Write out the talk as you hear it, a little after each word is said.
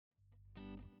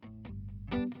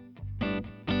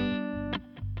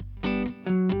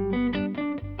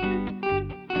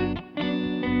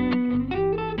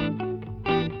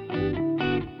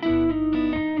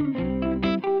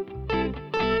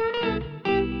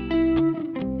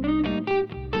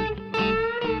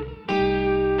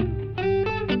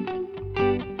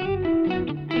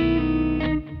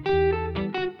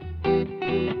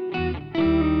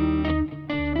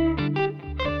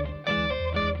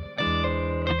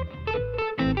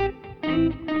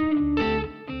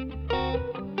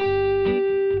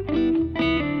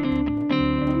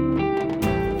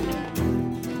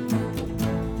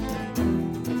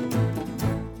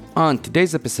On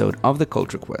today's episode of The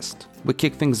Culture Quest, we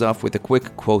kick things off with a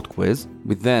quick quote quiz,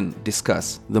 we then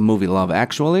discuss the movie Love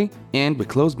Actually, and we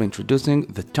close by introducing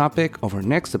the topic of our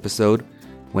next episode,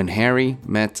 When Harry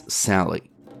Met Sally.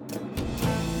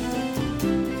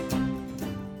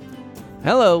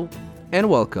 Hello, and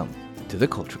welcome to The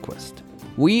Culture Quest.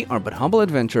 We are but humble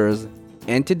adventurers,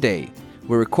 and today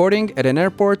we're recording at an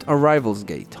airport arrivals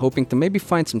gate, hoping to maybe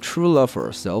find some true love for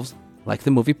ourselves, like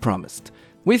the movie promised.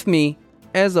 With me,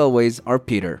 as always, are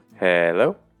Peter.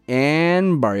 Hello.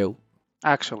 And Barrio.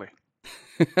 Actually.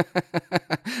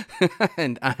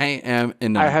 And I am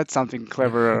Inai. I had something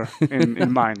cleverer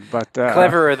in mind, but...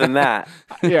 Cleverer than that.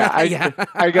 Yeah,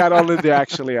 I got all of the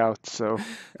actually out, so...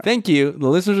 Thank you, the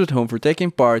listeners at home, for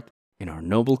taking part in our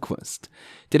noble quest.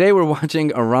 Today we're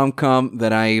watching a rom-com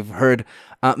that I've heard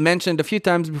mentioned a few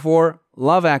times before,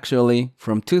 Love Actually,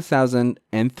 from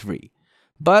 2003.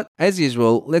 But, as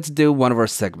usual, let's do one of our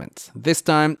segments. This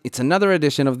time, it's another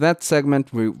edition of that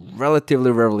segment we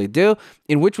relatively rarely do,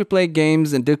 in which we play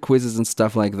games and do quizzes and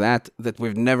stuff like that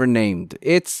we've never named.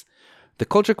 It's the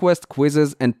Culture Quest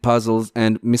quizzes and puzzles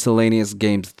and miscellaneous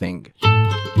games thing.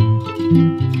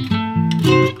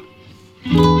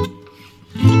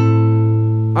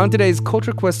 On today's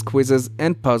Culture Quest quizzes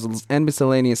and puzzles and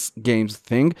miscellaneous games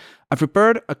thing, I've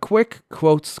prepared a quick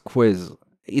quotes quiz.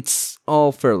 It's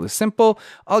all fairly simple.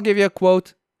 I'll give you a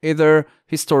quote, either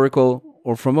historical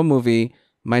or from a movie,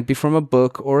 might be from a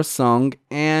book or a song,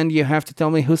 and you have to tell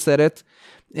me who said it,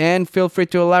 and feel free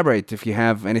to elaborate if you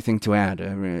have anything to add,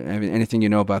 anything you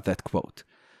know about that quote.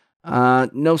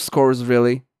 No scores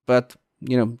really, but,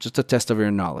 just a test of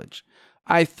your knowledge.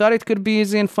 I thought it could be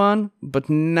easy and fun, but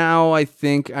now I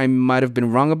think I might have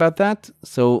been wrong about that,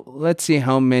 so let's see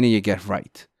how many you get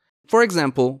right. For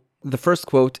example, the first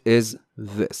quote is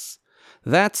this.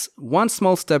 That's one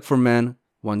small step for man,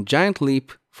 one giant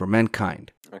leap for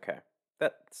mankind. Okay,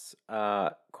 that's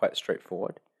quite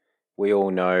straightforward. We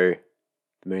all know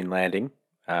the moon landing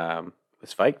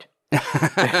was faked.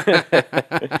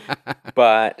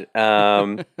 But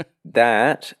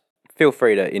that, feel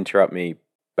free to interrupt me,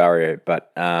 Barrio,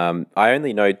 but I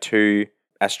only know two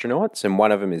astronauts, and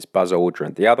one of them is Buzz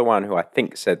Aldrin. The other one who I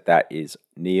think said that is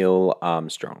Neil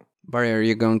Armstrong. Barry, are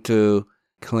you going to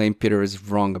claim Peter is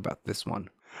wrong about this one?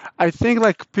 I think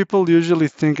people usually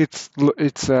think it's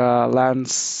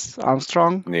Lance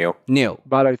Armstrong. Neil.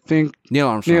 But I think... Neil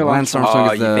Armstrong. Lance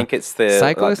Armstrong is the you think it's the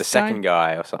cyclist the second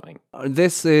guy or something?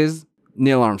 This is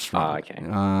Neil Armstrong.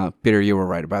 Okay. Peter, you were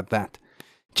right about that.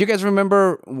 Do you guys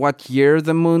remember what year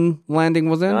the moon landing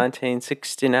was in?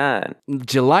 1969.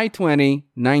 July 20,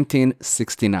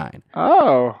 1969.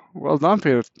 Oh, well done,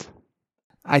 Peter.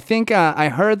 I think I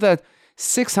heard that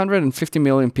 650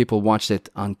 million people watched it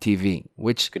on TV,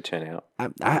 which... Good turnout.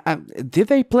 Did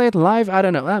they play it live? I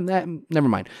don't know. Never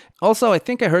mind. Also, I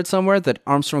think I heard somewhere that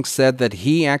Armstrong said that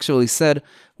he actually said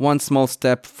one small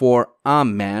step for a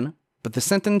man, but the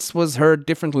sentence was heard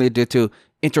differently due to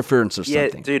interference or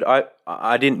something. Yeah, dude,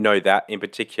 I didn't know that in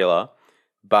particular,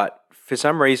 but for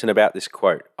some reason about this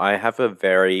quote, I have a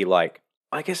very,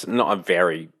 I guess not a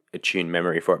very attuned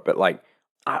memory for it, but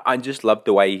I just love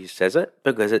the way he says it,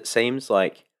 because it seems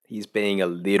like he's being a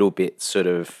little bit sort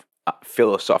of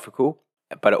philosophical,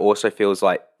 but it also feels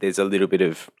like there's a little bit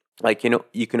of,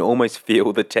 you can almost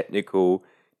feel the technical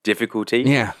difficulty.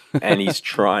 Yeah. And he's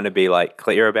trying to be,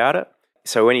 clear about it.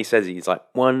 So when he says he's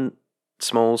one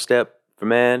small step for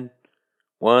man,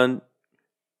 one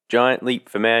giant leap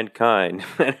for mankind.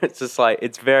 And it's just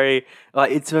it's very,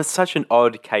 it's such an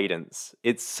odd cadence.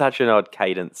 It's such an odd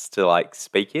cadence to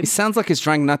speak in. It sounds like he's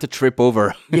trying not to trip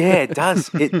over. Yeah, it does.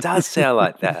 It does sound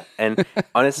like that. And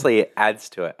honestly, it adds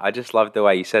to it. I just love the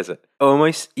way he says it.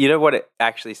 Almost, you know what it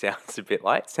actually sounds a bit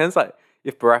like? It sounds like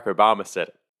if Barack Obama said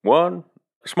it. One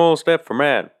small step for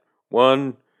man,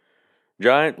 one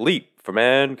giant leap for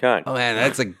mankind. Oh man,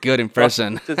 that's a good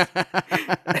impression.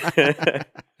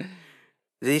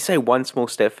 Did he say one small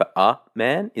step for a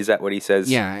man? Is that what he says?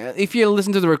 Yeah, if you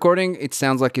listen to the recording, it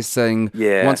sounds like he's saying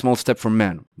one small step for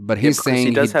men. But he's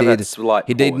saying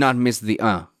he did not miss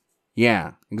the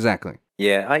Yeah, exactly.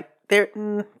 Yeah,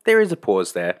 there is a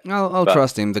pause there. I'll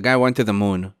trust him. The guy went to the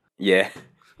moon. Yeah.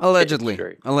 Allegedly.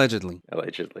 True. Allegedly.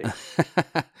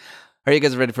 Are you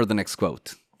guys ready for the next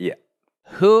quote? Yeah.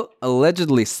 Who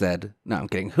allegedly said, no, I'm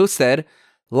kidding. Who said,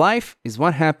 life is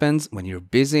what happens when you're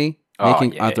busy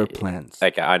making other plans?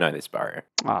 Okay, I know this, Barrio.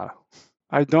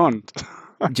 I don't.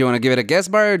 Do you want to give it a guess,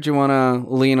 Barrio, or do you want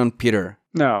to lean on Peter?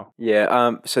 No.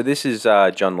 Yeah, so this is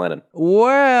John Lennon.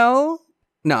 Well,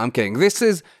 no, I'm kidding. This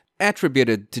is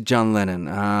attributed to John Lennon.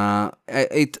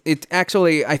 It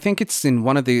actually, I think it's in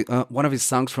one of his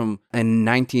songs from a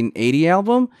 1980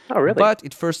 album. Oh, really? But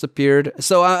it first appeared.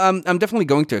 So I'm definitely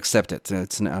going to accept it.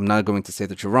 I'm not going to say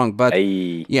that you're wrong. But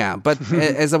Hey. yeah, but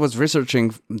as I was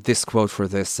researching this quote for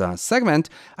this segment,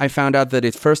 I found out that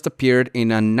it first appeared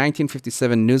in a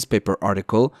 1957 newspaper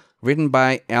article written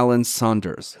by Alan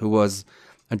Saunders, who was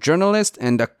a journalist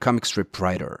and a comic strip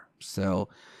writer. So,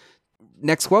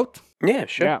 next quote. Yeah,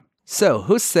 sure. Yeah. So,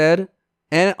 who said,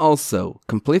 and also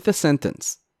complete the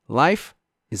sentence, life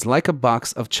is like a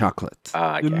box of chocolate.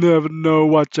 Okay. You never know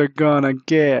what you're gonna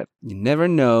get. You never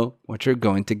know what you're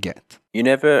going to get. You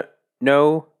never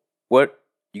know what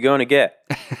you're going to get.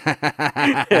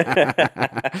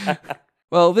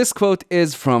 Well, this quote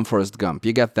is from Forrest Gump.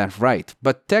 You got that right.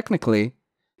 But technically,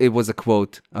 it was a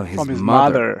quote of his, From his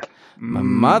mother. mother. My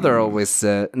mother always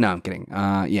said, no, I'm kidding.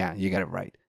 Yeah, you got it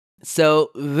right.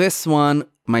 So this one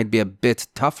might be a bit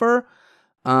tougher.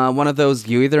 One of those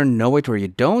you either know it or you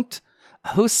don't.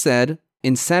 Who said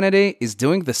insanity is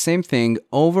doing the same thing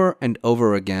over and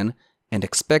over again and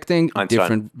expecting Einstein.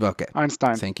 different... Okay.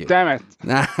 Einstein. Thank you. Damn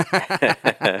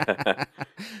it.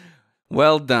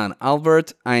 Well done,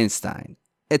 Albert Einstein.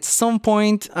 At some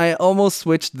point, I almost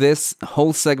switched this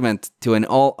whole segment to an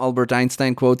all Albert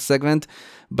Einstein quote segment,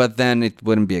 but then it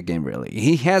wouldn't be a game, really.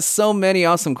 He has so many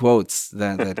awesome quotes,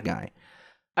 that guy.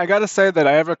 I gotta say that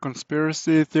I have a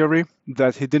conspiracy theory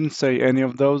that he didn't say any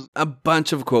of those. A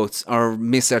bunch of quotes are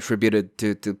misattributed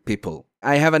to people.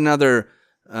 I have another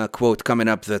quote coming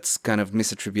up that's kind of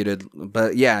misattributed,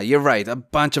 but yeah, you're right. A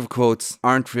bunch of quotes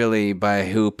aren't really by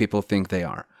who people think they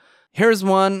are. Here's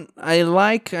one I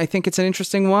like. I think it's an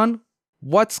interesting one.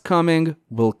 What's coming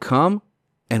will come,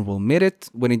 and we'll meet it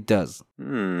when it does.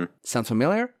 Sounds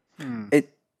familiar?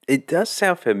 It does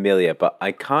sound familiar, but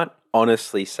I can't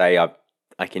honestly say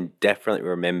I can definitely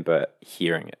remember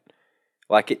hearing it.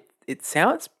 Like it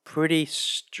sounds pretty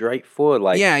straightforward.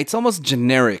 Like Yeah, it's almost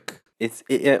generic.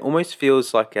 it almost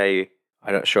feels like I'm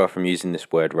not sure if I'm using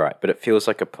this word right, but it feels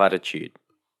like a platitude.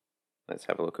 Let's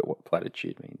have a look at what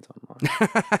platitude means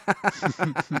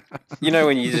online. You know,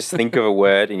 when you just think of a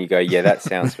word and you go, yeah, that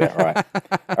sounds about right.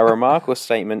 A remark or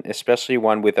statement, especially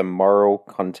one with a moral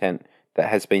content that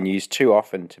has been used too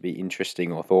often to be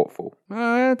interesting or thoughtful.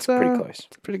 It's Pretty close.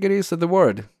 It's a pretty good use of the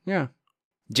word. Yeah.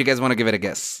 Do you guys want to give it a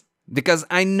guess? Because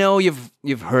I know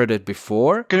you've heard it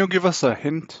before. Can you give us a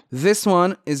hint? This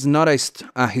one is not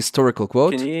a historical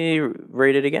quote. Can you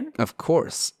read it again? Of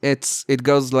course. It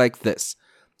goes like this.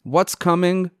 What's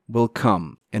coming will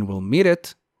come, and we'll meet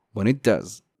it when it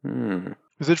does.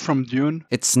 Is it from Dune?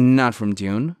 It's not from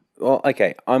Dune. Well,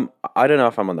 okay. I don't know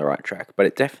if I'm on the right track, but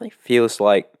it definitely feels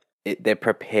like they're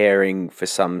preparing for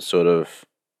some sort of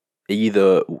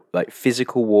either like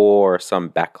physical war or some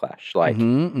backlash, like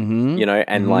you know,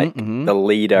 and the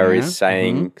leader is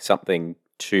saying something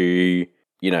to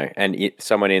and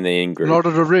someone in the in-group. Lord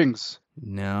of the Rings.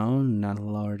 No, not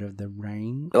Lord of the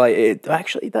Rings. Like it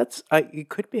actually, it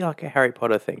could be like a Harry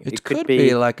Potter thing. It could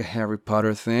be like a Harry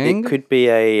Potter thing. It could be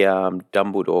a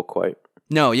Dumbledore quote.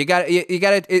 No, you got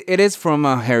it. It is from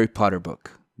a Harry Potter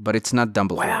book, but it's not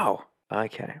Dumbledore. Wow.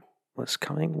 Okay. What's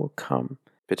coming will come.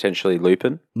 Potentially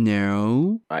Lupin.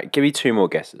 No. All right, give me two more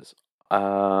guesses.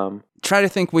 Try to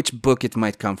think which book it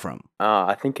might come from.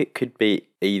 I think it could be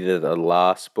either the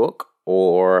last book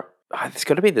or it's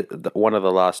got to be the one of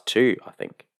the last two. I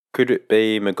think. Could it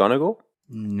be McGonagall?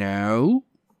 No.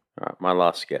 All right, my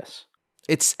last guess.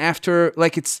 It's after,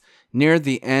 like, it's near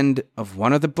the end of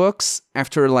one of the books,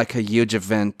 after like a huge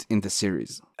event in the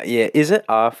series. Yeah, is it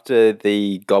after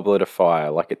the Goblet of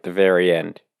Fire, like at the very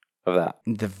end of that?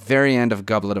 The very end of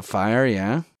Goblet of Fire,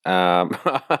 yeah.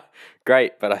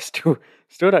 Great, but I still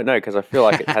don't know because I feel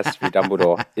like it has to be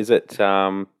Dumbledore. Is it?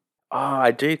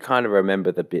 I do kind of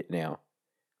remember the bit now,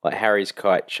 like Harry's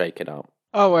kite shaken up.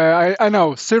 Oh, I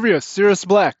know. Sirius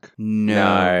Black.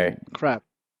 No. Crap.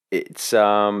 It's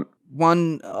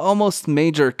one almost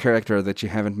major character that you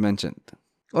haven't mentioned.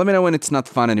 Let me know when it's not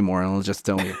fun anymore, and I'll just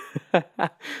tell you.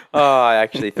 I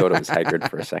actually thought it was Hagrid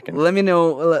for a second. Let me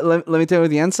know. Let me tell you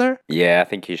the answer. Yeah, I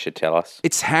think you should tell us.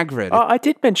 It's Hagrid. Oh, I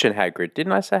did mention Hagrid,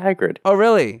 didn't I say Hagrid? Oh,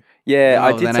 really? Yeah, Oh,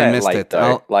 I did then say I it missed late it.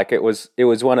 though. Like it was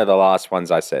one of the last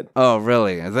ones I said. Oh,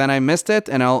 really? Then I missed it,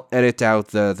 and I'll edit out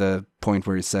the point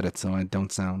where you said it, so I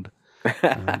don't sound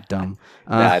dumb.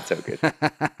 Nah, it's all good.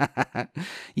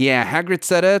 Yeah, Hagrid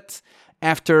said it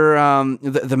after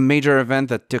the major event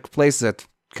that took place that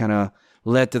kind of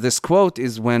led to this quote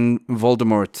is when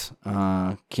Voldemort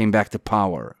came back to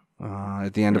power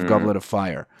at the end of Goblet of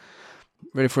Fire.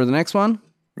 Ready for the next one?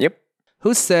 Yep.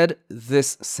 Who said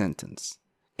this sentence?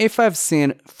 If I've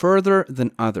seen further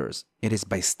than others, it is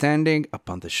by standing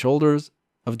upon the shoulders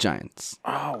of giants.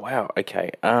 Oh wow.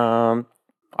 Okay.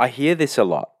 I hear this a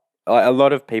lot. A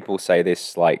lot of people say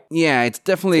this. Like, Yeah, it's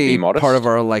definitely modest. part of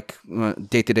our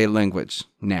day-to-day language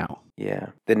now. yeah,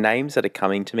 the names that are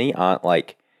coming to me aren't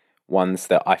like ones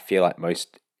that I feel like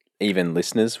most even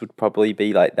listeners would probably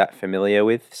be like that familiar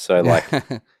with. So like,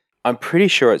 I'm pretty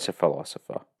sure it's a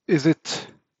philosopher. Is it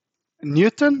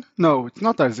Newton? No, it's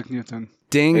not Isaac Newton.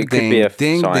 Ding, It could ding, be a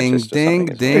ding, ding, scientist or ding,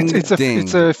 something as well. ding, ding.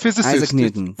 It's a physicist. Isaac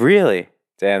Newton. Really?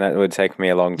 Damn, that would take me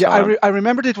a long Yeah, time. I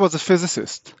remembered it was a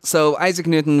physicist. So Isaac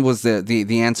Newton was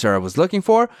the answer I was looking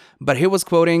for, but he was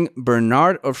quoting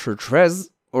Bernard of Chartres,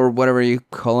 or whatever you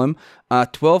call him, a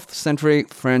 12th century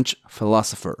French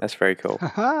philosopher. That's very cool.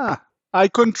 Haha, I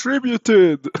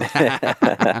contributed.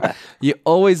 You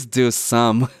always do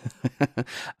some.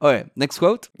 Okay, next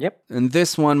quote. Yep. And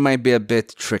this one might be a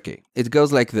bit tricky. It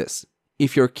goes like this.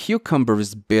 If your cucumber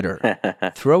is bitter,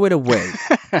 throw it away.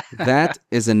 That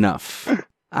is enough.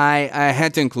 I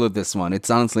had to include this one. It's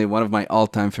honestly one of my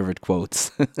all-time favorite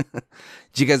quotes. Do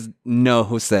you guys know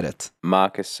who said it?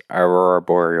 Marcus Aurora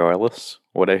Borealis,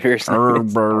 whatever his name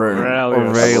is.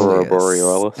 Aurelius.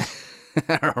 Borealis.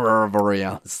 Aurora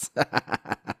Borealis.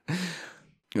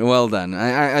 Well done.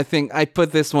 I think I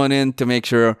put this one in to make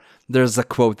sure there's a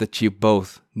quote that you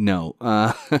both know.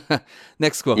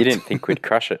 Next quote. You didn't think we'd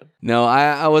crush it. No,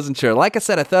 I wasn't sure. Like I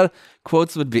said, I thought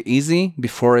quotes would be easy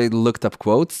before I looked up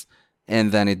quotes.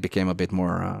 And then it became a bit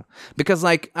more... because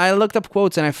like I looked up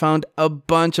quotes and I found a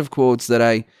bunch of quotes that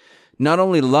I not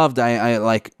only loved, I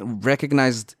like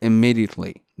recognized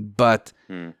immediately. But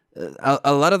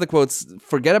a lot of the quotes,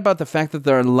 forget about the fact that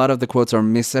a lot of the quotes are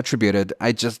misattributed.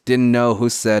 I just didn't know who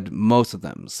said most of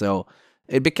them. So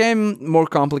it became more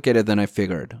complicated than I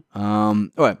figured. All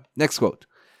right, next quote.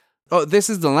 Oh, this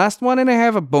is the last one, and I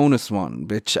have a bonus one,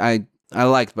 which I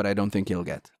liked, but I don't think you'll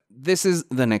get. This is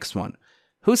the next one.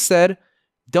 Who said,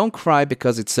 "Don't cry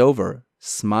because it's over.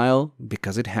 Smile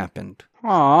because it happened."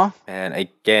 Aw. And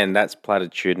again, that's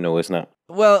platitudinal, isn't it?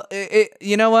 Well,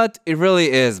 you know what? It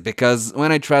really is, because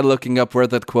when I tried looking up where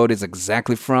that quote is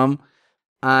exactly from,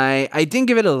 I didn't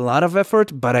give it a lot of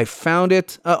effort, but I found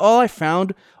it. All I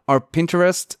found are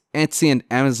Pinterest, Etsy, and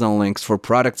Amazon links for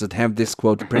products that have this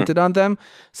quote printed on them.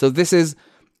 So this is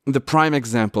the prime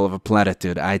example of a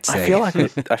platitude, I'd say. I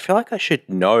feel like I should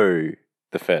know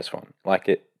the first one. Like,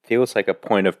 it feels like a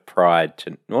point of pride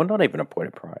to... Well, not even a point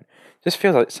of pride. Just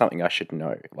feels like something I should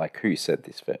know. Like, who said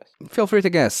this first? Feel free to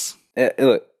guess.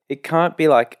 Look, it can't be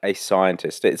like a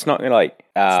scientist. It's not like...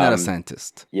 It's not a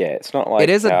scientist. Yeah, it's not like... It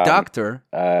is a doctor.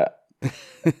 A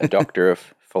doctor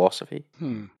of philosophy.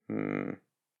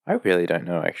 I really don't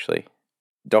know, actually.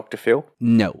 Dr. Phil?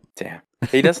 No. Damn.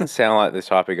 He doesn't sound like the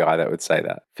type of guy that would say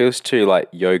that. Feels too like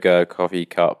yoga, coffee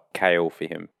cup, kale for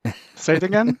him. Say it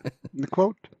again, the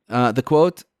quote. The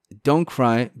quote, "Don't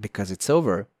cry because it's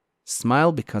over.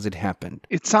 Smile because it happened."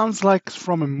 It sounds like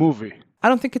from a movie. I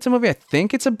don't think it's a movie. I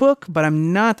think it's a book, but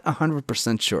I'm not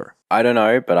 100% sure. I don't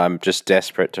know, but I'm just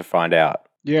desperate to find out.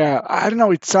 Yeah, I don't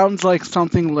know. It sounds like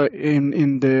something like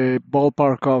in the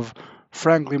ballpark of,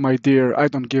 "Frankly, my dear, I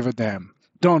don't give a damn.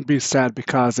 Don't be sad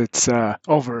because it's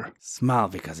over." Smile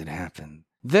because it happened.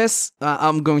 This,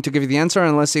 I'm going to give you the answer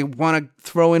unless you want to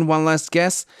throw in one last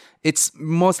guess. It's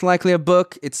most likely a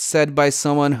book. It's said by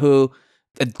someone who,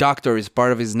 a doctor is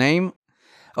part of his name.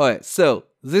 Alright, so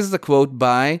this is a quote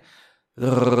by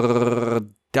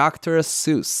Dr.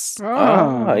 Seuss.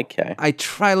 Oh, okay. I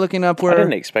try looking up I where...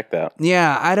 didn't expect that.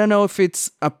 Yeah, I don't know if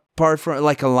it's apart from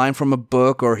like a line from a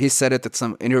book or he said it at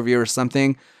some interview or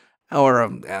something. Or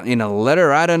in a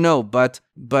letter, I don't know, but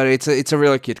it's a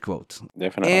really cute quote.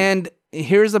 Definitely. And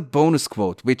here's a bonus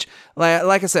quote, which,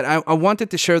 like I said, I wanted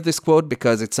to share this quote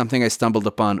because it's something I stumbled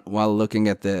upon while looking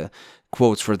at the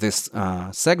quotes for this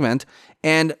segment,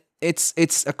 and it's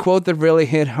a quote that really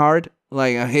hit hard,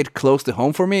 like hit close to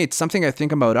home for me. It's something I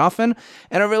think about often,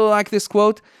 and I really like this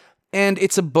quote. And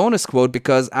it's a bonus quote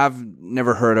because I've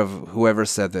never heard of whoever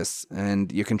said this,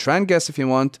 and you can try and guess if you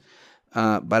want,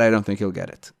 but I don't think you'll get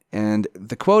it. And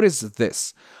the quote is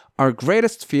this: "Our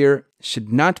greatest fear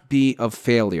should not be of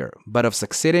failure, but of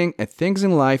succeeding at things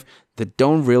in life that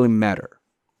don't really matter."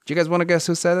 Do you guys want to guess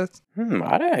who said it? I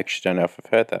don't know if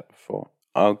I've heard that before.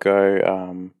 I'll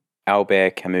go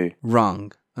Albert Camus.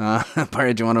 Wrong.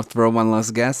 Barry, do you want to throw one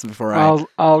last guess before I...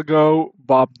 I'll go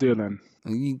Bob Dylan.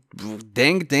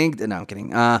 Ding. No, I'm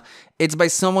kidding. It's by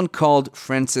someone called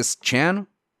Francis Chan,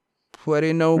 who I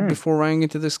didn't know before running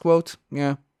into this quote.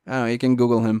 Yeah. You can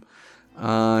Google him.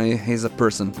 He's a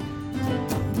person.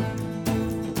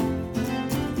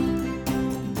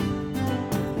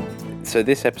 So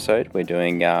this episode, we're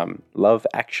doing Love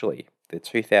Actually, the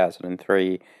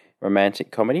 2003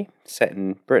 romantic comedy set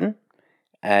in Britain.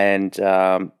 And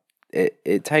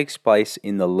it takes place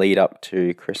in the lead up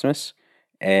to Christmas.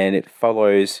 And it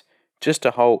follows just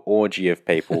a whole orgy of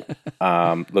people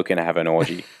looking to have an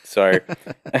orgy. So,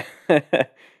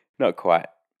 not quite.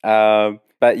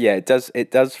 But yeah,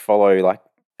 it does follow like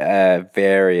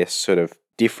various sort of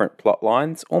different plot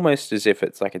lines, almost as if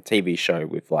it's like a TV show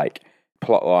with like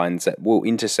plot lines that will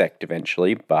intersect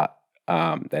eventually, but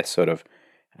they're sort of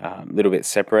a little bit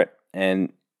separate.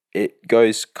 And it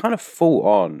goes kind of full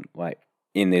on like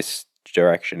in this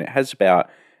direction. It has about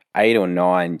 8 or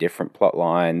 9 different plot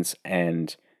lines,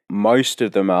 and most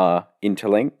of them are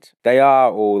interlinked. They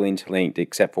are all interlinked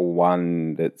except for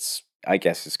one that's, I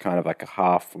guess, is kind of like a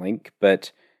half link,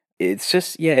 but it's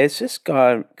just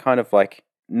kind of like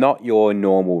not your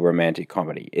normal romantic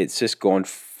comedy. It's just gone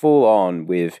full on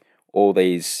with all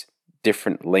these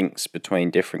different links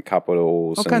between different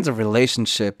couples. All kinds of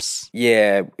relationships.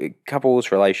 Yeah,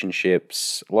 couples,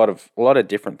 relationships, a lot of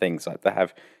different things. Like they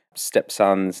have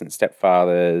stepsons and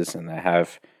stepfathers, and they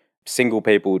have single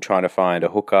people trying to find a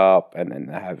hookup, and then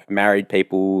they have married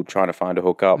people trying to find a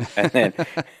hookup, and then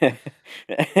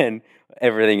and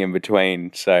everything in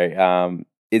between. So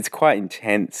it's quite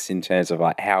intense in terms of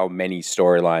like how many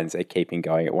storylines they're keeping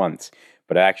going at once.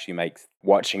 But it actually makes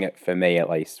watching it, for me at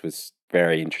least, was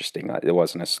very interesting. Like there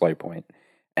wasn't a slow point.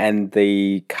 And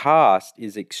the cast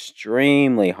is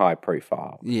extremely high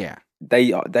profile. Yeah.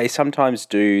 They sometimes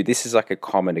do, this is like a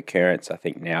common occurrence, I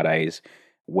think, nowadays,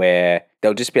 where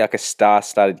there'll just be like a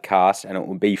star-studded cast, and it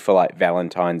will be for like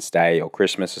Valentine's Day or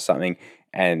Christmas or something,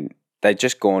 and they've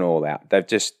just gone all out.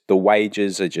 The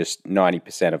wages are just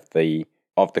 90% of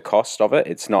the cost of it.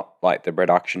 It's not like the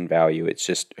production value, it's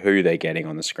just who they're getting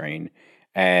on the screen.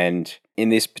 And in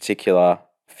this particular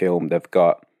film, they've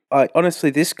got, honestly,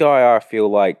 this guy I feel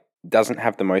like doesn't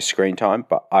have the most screen time,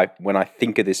 but when I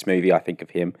think of this movie, I think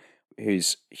of him,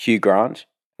 who's Hugh Grant.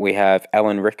 We have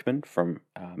Alan Rickman from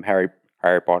Harry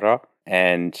Potter,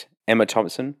 and Emma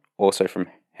Thompson, also from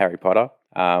Harry Potter.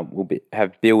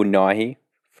 Have Bill Nighy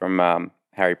from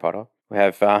Harry Potter. We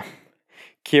have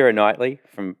Keira Knightley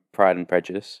from Pride and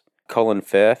Prejudice. Colin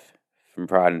Firth from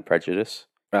Pride and Prejudice.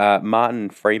 Martin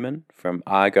Freeman from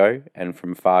Argo and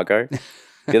from Fargo.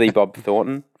 Billy Bob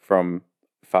Thornton from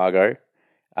Fargo.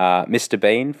 Mr.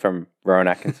 Bean from Rowan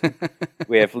Atkinson.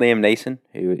 We have Liam Neeson,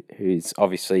 who's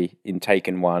obviously in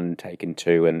Taken 1, Taken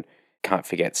 2, and can't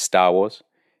forget Star Wars.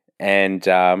 And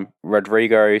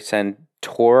Rodrigo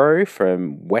Santoro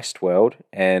from Westworld,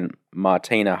 and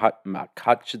Martina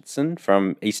Hutchinson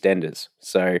from EastEnders.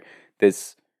 So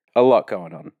there's a lot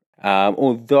going on.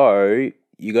 Although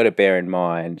you got to bear in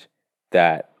mind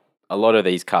that a lot of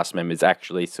these cast members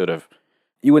actually sort of,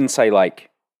 you wouldn't say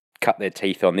like cut their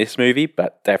teeth on this movie,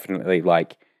 but definitely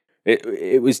like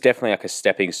it was definitely like a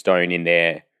stepping stone in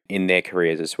their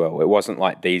careers as well. It wasn't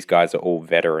like these guys are all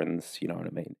veterans, you know what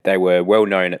I mean? They were well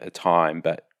known at the time,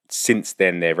 but since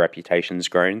then their reputation's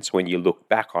grown. So when you look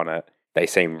back on it, they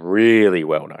seem really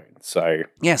well known. So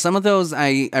yeah, some of those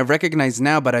I recognize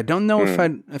now, but I don't know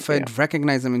if I'd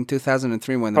recognize them in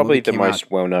 2003 when probably the movie the came most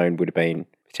well known would have been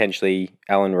potentially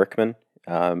Alan Rickman,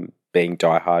 being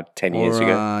Die Hard 10 years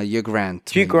ago. Hugh Grant.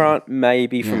 Hugh Grant,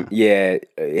 maybe from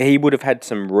he would have had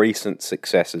some recent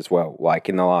success as well, like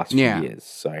in the last few years.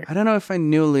 So I don't know if I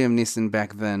knew Liam Neeson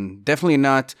back then. Definitely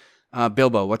not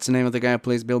Bilbo. What's the name of the guy who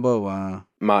plays Bilbo?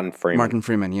 Martin Freeman. Martin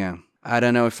Freeman. Yeah, I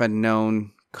don't know if I'd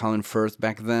known Colin Firth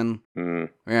back then.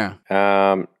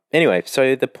 Yeah. Anyway,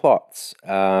 so the plots.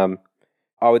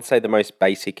 I would say the most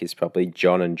basic is probably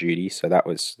John and Judy. So that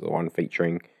was the one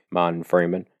featuring Martin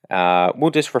Freeman.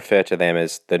 We'll just refer to them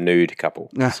as the nude couple.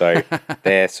 So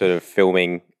they're sort of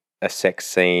filming a sex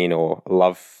scene or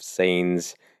love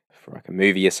scenes for like a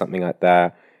movie or something like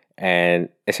that. And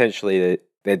essentially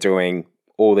they're doing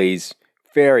all these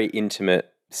very intimate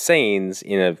scenes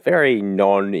in a very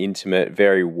non-intimate,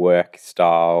 very work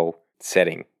style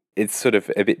setting. It's sort of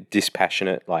a bit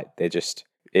dispassionate. Like they're just,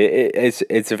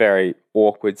 it's a very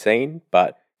awkward scene,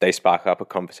 but they spark up a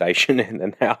conversation and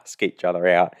then they ask each other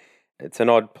out. It's an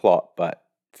odd plot, but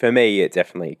for me, it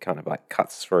definitely kind of like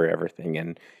cuts through everything.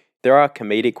 And there are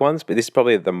comedic ones, but this is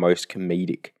probably the most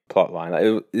comedic plot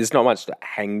line. There's not much that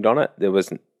hanged on it. There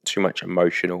wasn't too much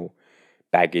emotional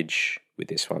baggage with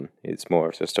this one. It's more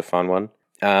of just a fun one.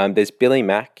 There's Billy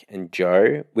Mack and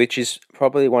Joe, which is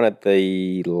probably one of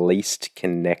the least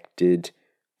connected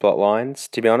plot lines,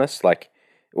 to be honest.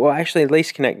 Actually,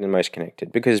 least connected and most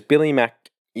connected, because Billy Mack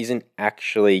isn't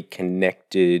actually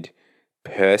connected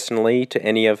personally to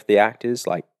any of the actors,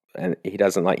 and he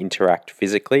doesn't interact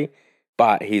physically,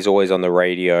 but he's always on the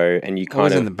radio, and you kind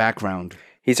Always of in the background.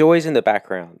 he's always in the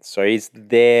background. So he's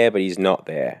there, but he's not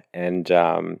there. And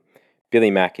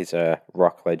Billy Mack is a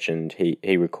rock legend.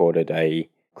 He recorded a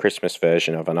Christmas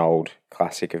version of an old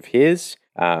classic of his,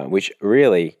 which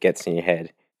really gets in your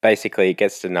head. Basically, it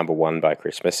gets to number one by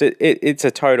Christmas. It's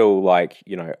a total,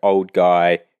 old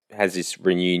guy has this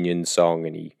reunion song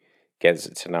and he gets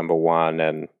it to number one.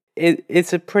 And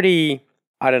it's a pretty,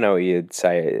 I don't know what you'd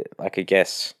say, I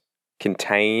guess,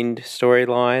 contained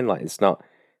storyline. Like, it's not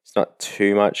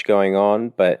too much going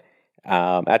on, but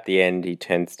at the end, he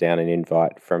turns down an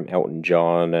invite from Elton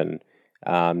John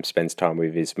and spends time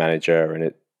with his manager.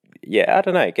 And I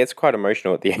don't know, it gets quite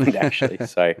emotional at the end, actually.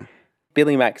 So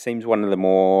Billy Mack seems one of the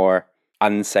more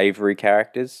unsavory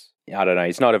characters. I don't know,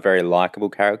 he's not a very likable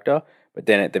character, but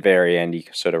then at the very end, he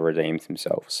sort of redeems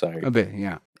himself. So A bit,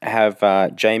 yeah. I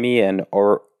have Jamie and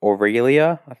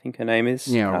Aurelia, I think her name is.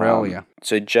 Yeah, Aurelia.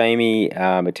 So Jamie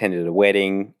attended a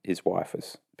wedding. His wife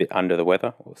was a bit under the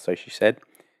weather, or so she said.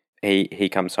 He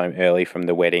comes home early from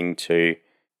the wedding to...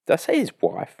 Did I say his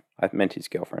wife? I meant his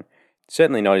girlfriend.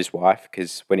 Certainly not his wife,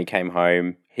 because when he came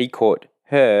home, he caught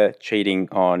her cheating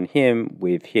on him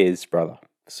with his brother.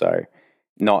 So,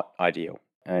 not ideal.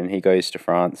 And he goes to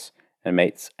France and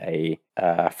meets a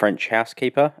French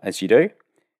housekeeper, as you do.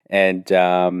 And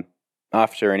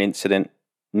after an incident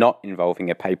not involving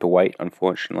a paperweight,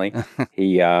 unfortunately,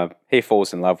 he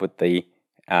falls in love with the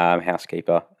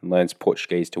housekeeper and learns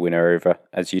Portuguese to win her over,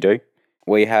 as you do.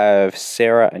 We have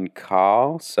Sarah and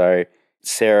Carl. So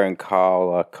Sarah and Carl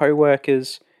are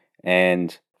co-workers,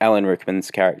 and Alan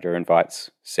Rickman's character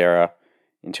invites Sarah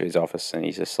into his office, and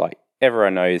he's just like,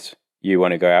 everyone knows you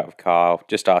want to go out with Carl,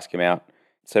 just ask him out.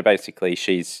 So basically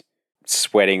she's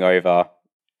sweating over,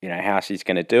 how she's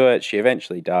going to do it. She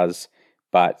eventually does,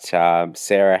 but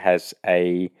Sarah has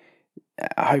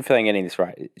hopefully I'm getting this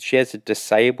right, she has a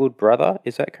disabled brother,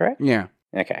 is that correct? Yeah.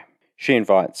 Okay. She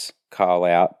invites Carl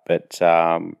out, but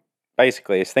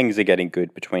basically as things are getting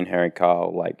good between her and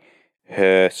Carl, like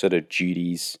her sort of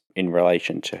duties in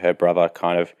relation to her brother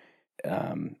kind of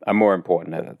are more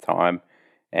important at the time,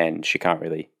 and she can't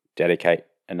really dedicate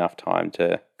enough time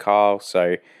to Carl.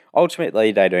 So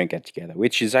ultimately they don't get together,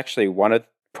 which is actually one of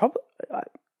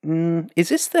is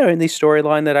this the only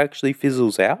storyline that actually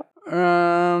fizzles out?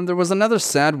 There was another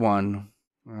sad one.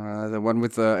 The one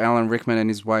with Alan Rickman and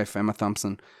his wife, Emma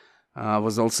Thompson,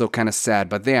 was also kind of sad.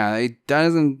 But yeah, it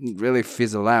doesn't really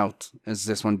fizzle out as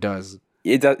this one does.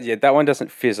 It does, yeah, that one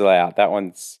doesn't fizzle out. That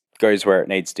one goes where it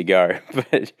needs to go.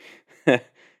 But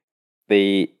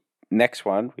the next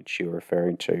one, which you were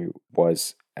referring to,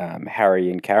 was Harry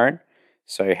and Karen.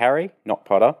 So Harry, not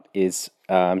Potter, is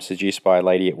seduced by a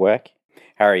lady at work.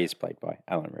 Harry is played by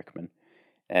Alan Rickman.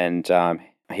 And I'm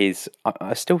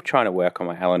still trying to work on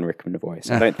my Alan Rickman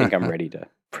voice. I don't think I'm ready to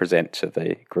present to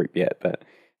the group yet, but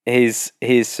he's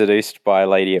seduced by a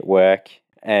lady at work,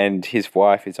 and his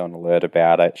wife is on alert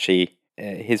about it.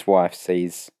 His wife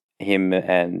sees him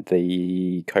and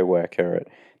the co-worker at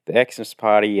the Xmas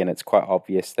party, and it's quite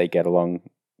obvious they get along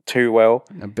too well.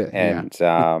 A bit, and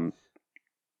yeah.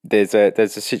 There's a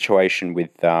situation with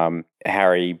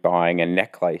Harry buying a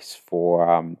necklace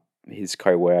for his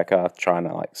co-worker, trying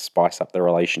to spice up the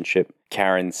relationship.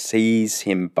 Karen sees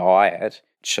him buy it,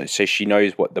 so she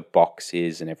knows what the box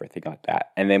is and everything like that.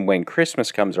 And then when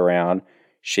Christmas comes around,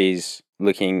 she's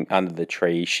looking under the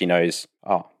tree. She knows,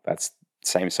 oh, that's the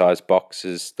same size box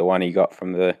as the one he got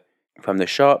from the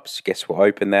shops. Guess we'll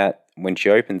open that. When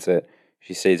she opens it,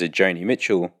 she sees a Joni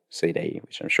Mitchell CD,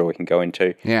 which I'm sure we can go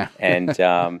into. Yeah. And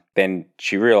then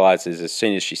she realizes as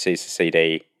soon as she sees the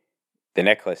CD, the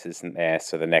necklace isn't there,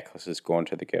 so the necklace has gone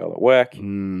to the girl at work,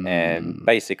 and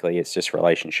basically it's just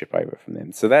relationship over from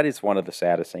them. So that is one of the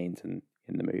sadder scenes in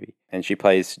the movie. And she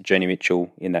plays Joni Mitchell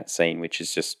in that scene, which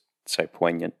is just so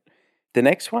poignant. The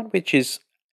next one, which is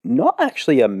not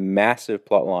actually a massive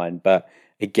plot line, but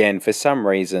again, for some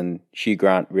reason, Hugh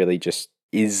Grant really just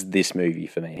is this movie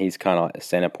for me. He's kind of like the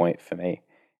center point for me.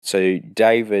 So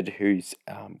David, who's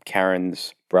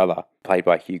Karen's brother, played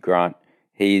by Hugh Grant,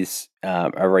 he's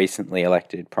a recently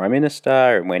elected prime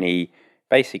minister, and when he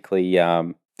basically,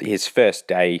 his first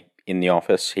day in the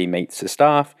office, he meets the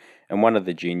staff, and one of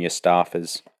the junior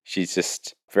staffers, she's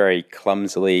just very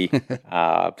clumsily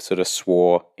sort of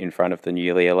swore in front of the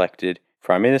newly elected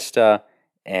prime minister,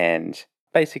 and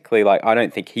basically, I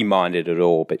don't think he minded at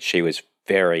all, but she was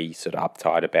very sort of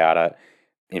uptight about it.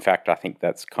 In fact, I think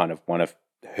that's kind of one of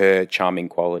her charming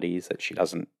qualities, that she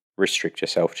doesn't restrict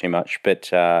herself too much, but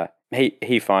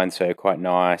he finds her quite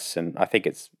nice, and I think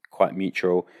it's quite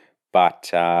mutual. But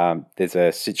there's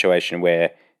a situation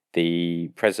where the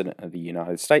President of the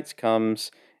United States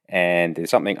comes, and there's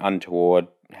something untoward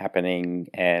happening,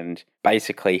 and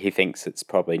basically he thinks it's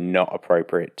probably not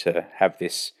appropriate to have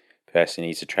this person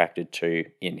he's attracted to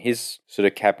in his sort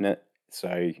of cabinet.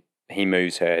 So he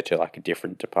moves her to like a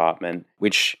different department,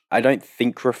 which I don't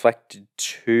think reflected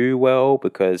too well,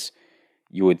 because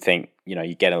you would think, you're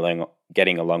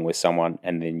getting along with someone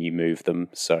and then you move them.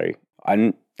 So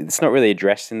it's not really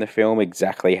addressed in the film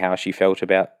exactly how she felt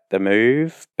about the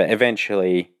move, but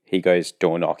eventually he goes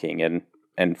door knocking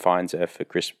and finds her for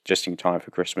just in time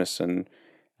for Christmas, and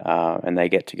they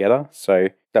get together. So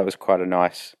that was quite a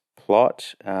nice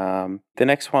plot. The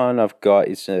next one I've got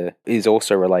is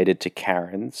also related to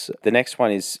Karen's. The next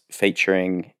one is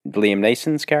featuring Liam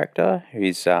Neeson's character,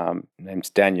 whose name's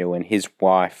Daniel, and his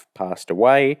wife passed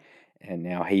away, and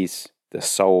now he's the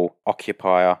sole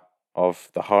occupier of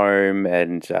the home,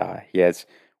 and he has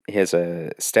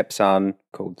a stepson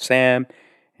called Sam,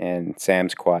 and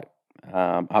Sam's quite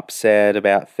upset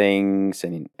about things,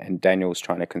 and Daniel's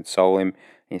trying to console him.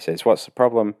 He says, "What's the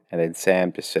problem?" And then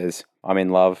Sam just says, "I'm in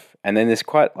love." And then there's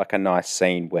quite like a nice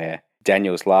scene where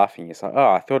Daniel's laughing. He's like,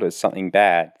 "Oh, I thought it was something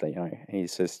bad," and he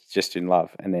says, "Just in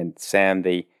love." And then Sam,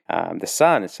 the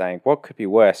son, is saying, "What could be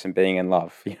worse than being in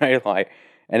love?"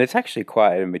 And it's actually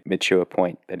quite a mature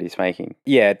point that he's making.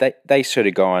 Yeah, they sort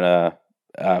of go on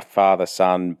a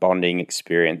father-son bonding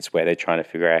experience where they're trying to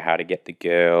figure out how to get the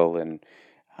girl, and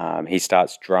he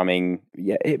starts drumming.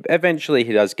 Yeah, eventually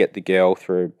he does get the girl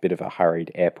through a bit of a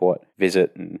hurried airport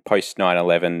visit and post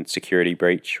 9/11 security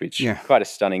breach, which is quite a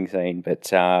stunning scene. But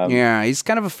he's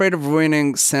kind of afraid of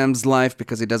ruining Sam's life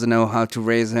because he doesn't know how to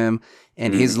raise him,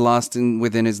 and he's lost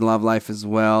within his love life as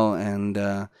well. And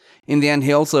in the end,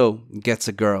 he also gets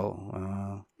a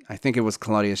girl. I think it was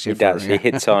Claudia Schiffer. He does. He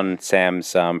hits on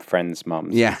Sam's friend's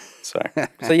mums. Yeah. So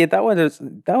yeah, that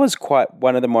was quite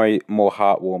one of the more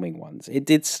heartwarming ones. It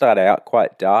did start out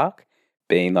quite dark,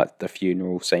 being like the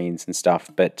funeral scenes and stuff,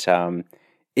 but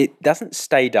it doesn't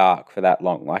stay dark for that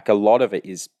long. Like a lot of it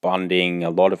is bonding, a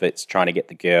lot of it's trying to get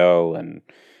the girl, and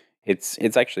it's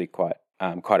actually quite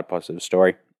a positive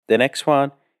story. The next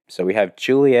one, so we have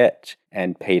Juliet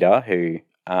and Peter, who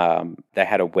they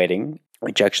had a wedding,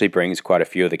 which actually brings quite a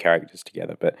few of the characters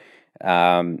together. But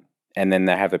and then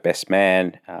they have a best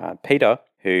man, Peter,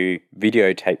 who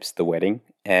videotapes the wedding.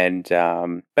 And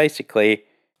basically,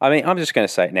 I mean, I'm just going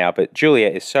to say it now, but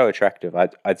Juliet is so attractive.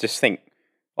 I just think,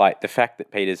 like, the fact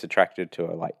that Peter's attracted to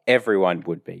her, like, everyone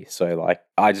would be. So, like,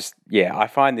 I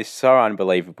find this so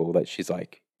unbelievable that she's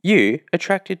like, "You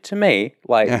attracted to me?"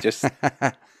 Like, just...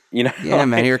 Yeah, like,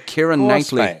 man, you're Keira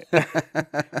Knightley.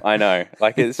 I know.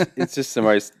 Like, it's just the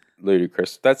most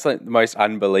ludicrous. That's like the most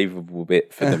unbelievable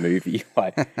bit for the movie.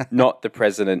 Like, not the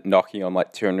president knocking on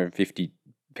like 250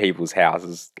 people's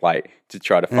houses, like, to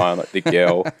try to find like the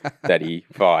girl that he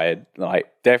fired.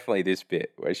 Like, definitely this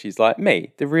bit where she's like,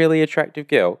 "Me, the really attractive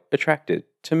girl, attracted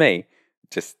to me."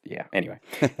 Just, yeah. Anyway.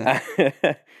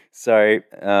 So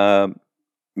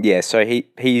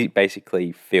he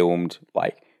basically filmed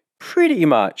like pretty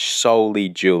much solely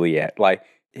Juliet. Like,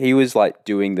 he was like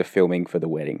doing the filming for the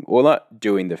wedding. Well, not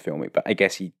doing the filming, but I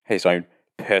guess he has his own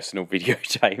personal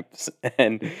videotapes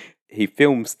and he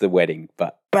films the wedding,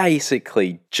 but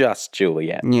basically just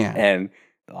Juliet. Yeah. And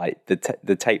like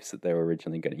the tapes that they were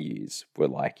originally going to use were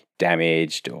like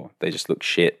damaged or they just look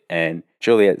shit. And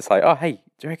Juliet's like, "Oh, hey,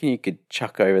 do you reckon you could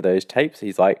chuck over those tapes?"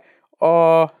 He's like,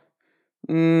 "Oh,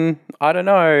 I don't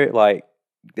know. Like,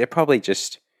 they're probably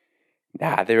just...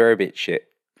 Nah, they're a bit shit.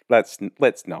 Let's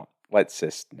not. Let's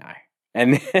just no."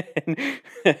 And then,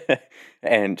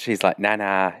 and she's like,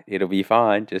 nah, it'll be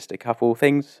fine. Just a couple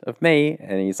things of me.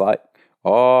 And he's like,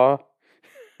 "Oh,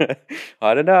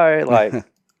 I don't know. Like,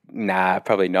 nah,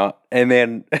 probably not." And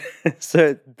then,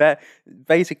 so that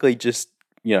basically just,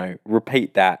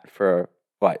 repeat that for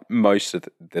like most of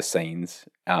the scenes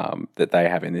that they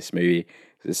have in this movie.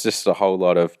 It's just a whole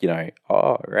lot of,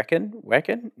 "Oh,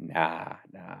 reckon? Nah,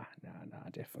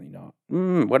 definitely not.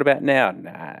 What about now?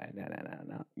 Nah,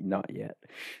 not yet."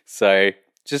 So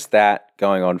just that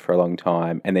going on for a long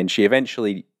time. And then she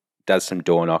eventually does some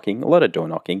door knocking, a lot of door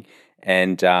knocking.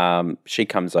 And she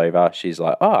comes over. She's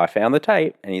like, "Oh, I found the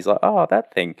tape." And he's like, "Oh,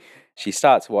 that thing." She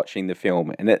starts watching the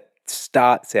film and it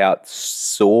starts out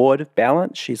sort of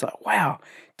balanced. She's like, "Wow,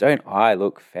 don't I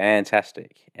look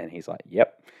fantastic?" And he's like,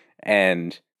 "Yep."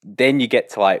 And then you get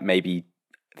to like maybe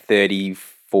 30,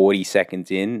 40 seconds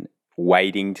in,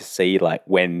 waiting to see like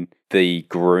when the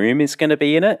groom is going to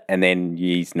be in it, and then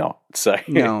he's not. So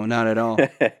No, not at all.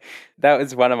 That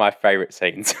was one of my favorite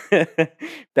scenes.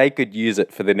 They could use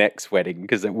it for the next wedding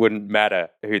because it wouldn't matter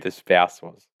who the spouse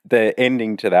was. The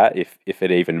ending to that, if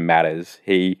it even matters,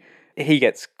 he he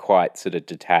gets quite sort of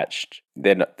detached.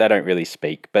 They don't really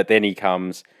speak, but then he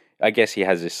comes. I guess he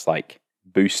has this like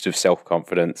boost of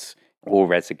self-confidence or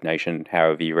resignation,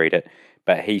 however you read it.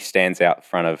 But he stands out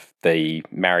front of the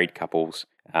married couple's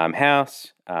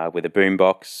house with a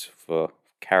boombox for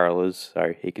carolers,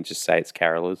 so he can just say it's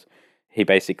carolers. He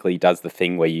basically does the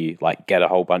thing where you like get a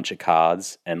whole bunch of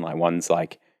cards and like one's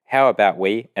like, how about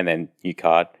we? And then new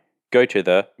card, go to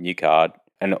the new card.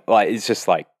 And like, it's just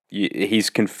like, he's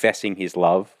confessing his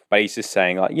love, but he's just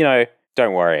saying like,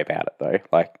 don't worry about it though.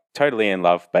 Like totally in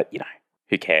love, but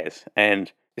who cares?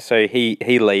 And so he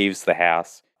leaves the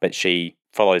house, but she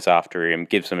follows after him,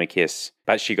 gives him a kiss,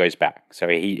 but she goes back. So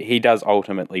he does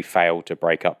ultimately fail to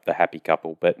break up the happy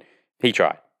couple, but he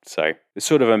tried. So it's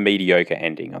sort of a mediocre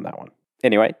ending on that one.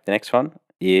 Anyway, the next one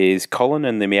is Colin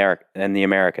and the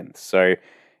Americans. So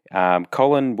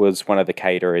Colin was one of the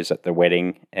caterers at the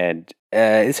wedding, and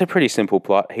it's a pretty simple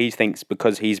plot. He thinks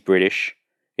because he's British,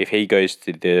 if he goes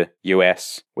to the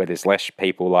US where there's less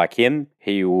people like him,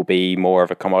 he will be more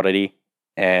of a commodity.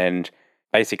 And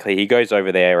basically he goes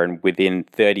over there and within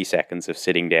 30 seconds of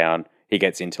sitting down, he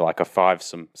gets into like a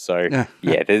fivesome. So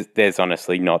yeah, there's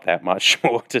honestly not that much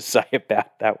more to say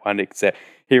about that one, except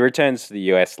he returns to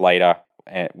the US later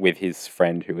with his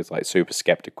friend who was like super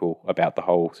skeptical about the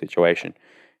whole situation.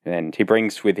 And he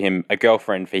brings with him a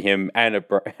girlfriend for him and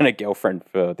a girlfriend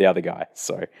for the other guy.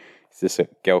 So it's just a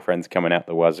girlfriend's coming out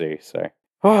the wazoo. So,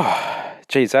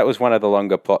 geez, that was one of the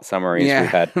longer plot summaries we've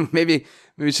had. Maybe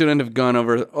we shouldn't have gone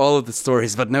over all of the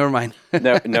stories, but never mind.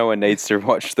 No one needs to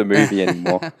watch the movie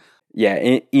anymore. Yeah,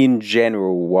 in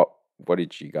general, what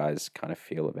did you guys kind of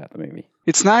feel about the movie?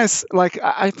 It's nice. Like,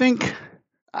 I think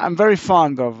I'm very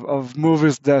fond of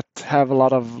movies that have a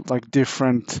lot of like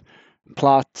different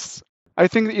plots. I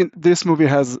think this movie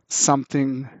has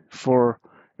something for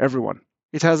everyone.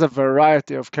 It has a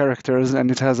variety of characters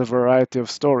and it has a variety of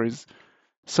stories.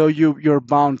 So you're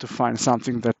bound to find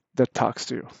something that talks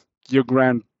to you. Hugh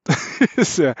Grant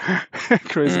is a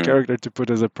crazy character to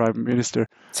put as a prime minister.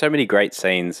 So many great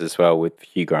scenes as well with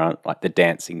Hugh Grant, like the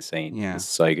dancing scene. Yeah, is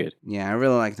so good. Yeah, I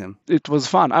really liked him. It was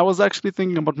fun. I was actually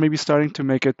thinking about maybe starting to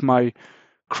make it my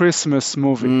Christmas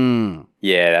movie.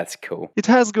 Yeah, that's cool. It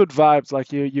has good vibes.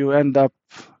 Like you end up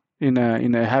in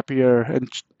a happier and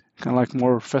kind of like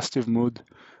more festive mood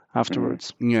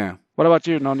afterwards. Yeah. What about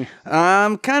you, Noni?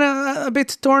 I'm kind of a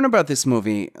bit torn about this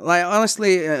movie. Like,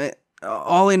 honestly,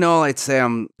 all in all, I'd say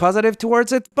I'm positive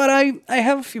towards it, but I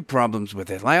have a few problems with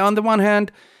it. Like, on the one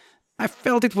hand, I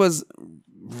felt it was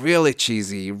really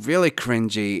cheesy, really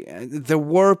cringy. There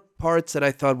were parts that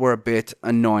I thought were a bit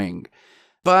annoying.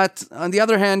 But on the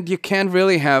other hand, you can't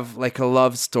really have like a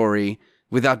love story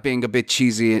without being a bit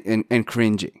cheesy and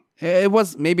cringy. It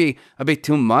was maybe a bit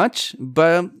too much,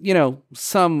 but,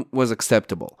 some was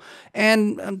acceptable.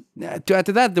 And to add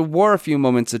to that, there were a few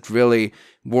moments that really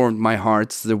warmed my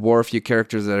heart. There were a few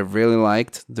characters that I really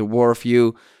liked. There were a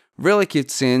few really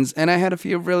cute scenes, and I had a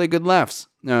few really good laughs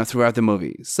throughout the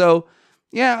movie. So,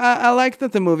 yeah, I like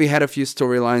that the movie had a few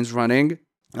storylines running.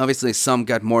 Obviously, some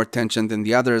got more attention than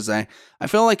the others. I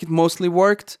feel like it mostly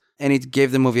worked, and it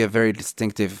gave the movie a very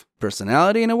distinctive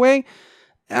personality in a way.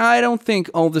 I don't think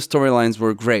all the storylines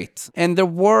were great. And there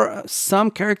were some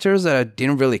characters that I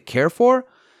didn't really care for.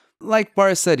 Like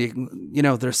Boris said,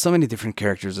 there's so many different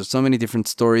characters. There's so many different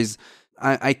stories.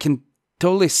 I can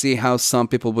totally see how some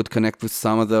people would connect with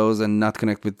some of those and not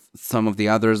connect with some of the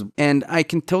others. And I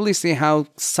can totally see how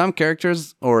some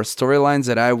characters or storylines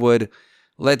that I would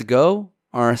let go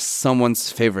are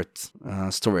someone's favorite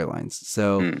storylines.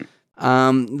 So...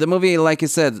 the movie, like I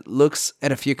said, looks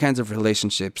at a few kinds of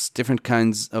relationships, different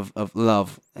kinds of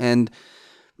love, and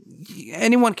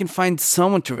anyone can find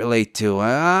someone to relate to.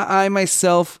 I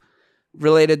myself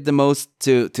related the most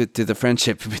to the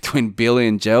friendship between Billy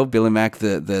and Joe, Billy Mack,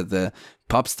 the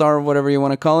pop star, or whatever you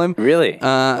want to call him. Really?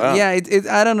 Wow. Yeah,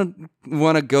 I don't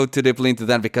want to go too deeply into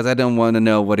that because I don't want to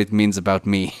know what it means about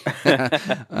me. But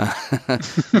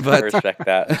I respect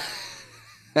that.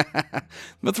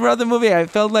 But throughout the movie, I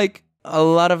felt like a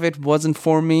lot of it wasn't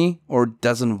for me or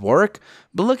doesn't work.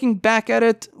 But looking back at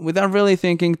it, without really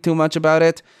thinking too much about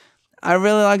it, I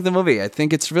really like the movie. I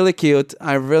think it's really cute.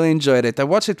 I really enjoyed it. I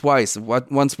watched it twice.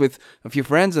 Once with a few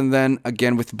friends and then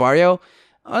again with Barrio.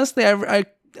 Honestly,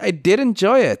 I did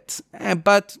enjoy it.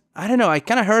 But I don't know, I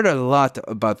kind of heard a lot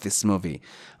about this movie.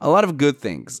 A lot of good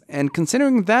things. And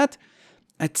considering that,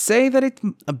 I'd say that it's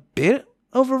a bit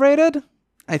overrated,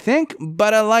 I think,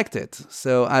 but I liked it.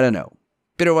 So I don't know.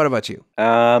 Peter, what about you?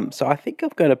 So I think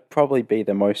I'm going to probably be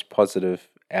the most positive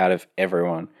out of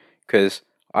everyone because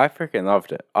I freaking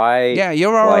loved it. I Yeah,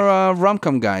 you're like our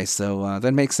rom-com guy, so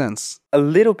that makes sense. a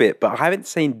little bit, but I haven't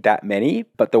seen that many.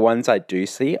 But the ones I do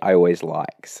see, I always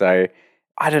like. So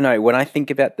I don't know. When I think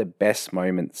about the best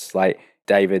moments, like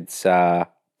David's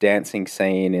dancing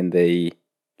scene in the,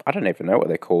 I don't even know what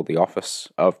they're called, the office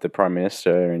of the Prime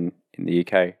Minister in the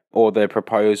UK, or the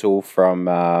proposal from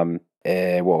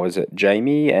what was it,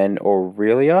 Jamie and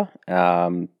Aurelia,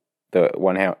 the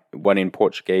one in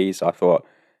Portuguese. I thought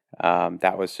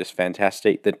that was just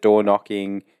fantastic. The door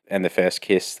knocking and the first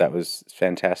kiss, that was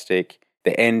fantastic.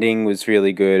 The ending was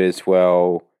really good as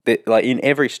well. Like in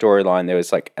every storyline, there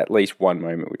was like at least one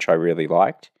moment which I really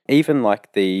liked. Even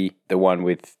like the one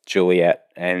with Juliet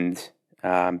and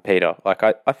Peter. Like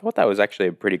I thought that was actually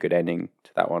a pretty good ending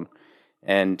to that one.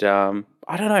 And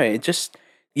I don't know, it just,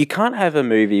 you can't have a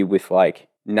movie with like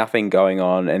nothing going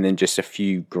on and then just a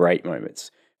few great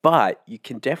moments. But you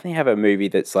can definitely have a movie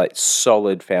that's like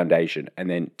solid foundation and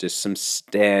then just some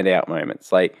standout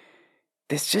moments. Like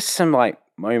there's just some like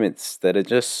moments that are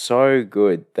just so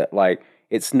good that like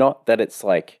it's not that it's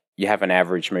like you have an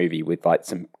average movie with like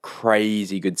some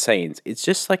crazy good scenes. It's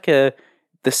just like the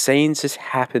scenes just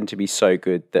happen to be so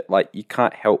good that like you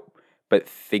can't help but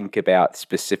think about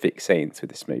specific scenes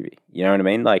with this movie. You know what I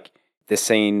mean? Like the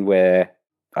scene where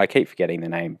I keep forgetting the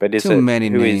name, but is Too many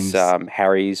names.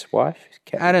 Harry's wife?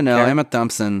 I don't know. Karen? Emma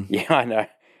Thompson. Yeah, I know.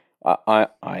 I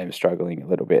am struggling a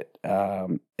little bit.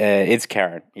 It's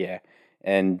Karen, yeah,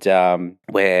 and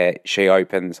where she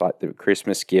opens like the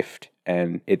Christmas gift,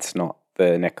 and it's not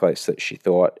the necklace that she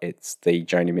thought; it's the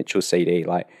Joni Mitchell CD.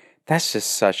 Like that's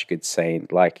just such a good scene.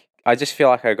 Like I just feel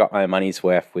like I got my money's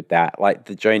worth with that. Like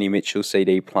the Joni Mitchell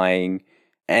CD playing,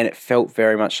 and it felt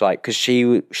very much like because she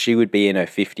would be in her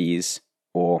 50s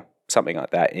or something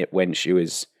like that when she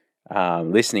was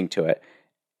listening to it.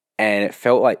 And it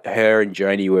felt like her and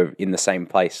Joni were in the same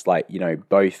place, like, you know,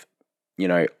 both, you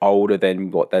know, older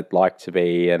than what they'd like to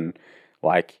be. And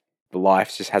like the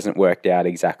life just hasn't worked out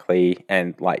exactly.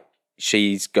 And like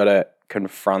she's got to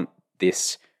confront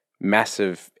this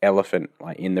massive elephant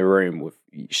like in the room with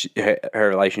her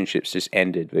relationships just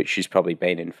ended, which she's probably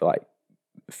been in for like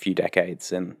a few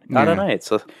decades. And I don't know,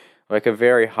 it's like a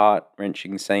very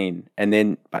heart-wrenching scene. And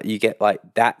then but you get like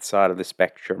that side of the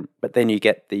spectrum, but then you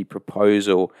get the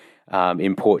proposal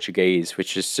in Portuguese,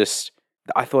 which is just,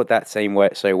 I thought that scene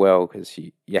worked so well because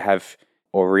you have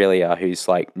Aurelia, who's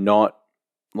like not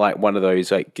like one of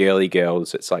those like girly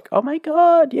girls. It's like, oh my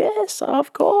God, yes,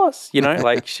 of course. You know,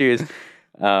 like she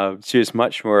was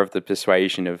much more of the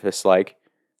persuasion of just like,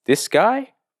 this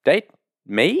guy date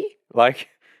me? Like,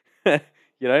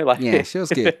 you know, like, Yeah, she was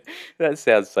good. That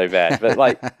sounds so bad, but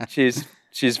like she's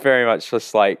very much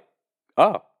just like,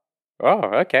 oh,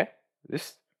 okay,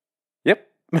 yep,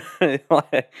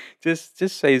 like, just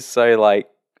she's so like,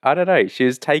 I don't know, she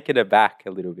was taken aback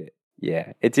a little bit.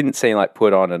 Yeah, it didn't seem like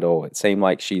put on at all. It seemed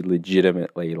like she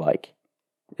legitimately like,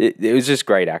 it was just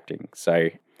great acting. So,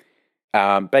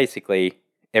 basically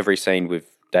every scene with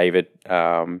David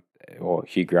or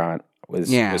Hugh Grant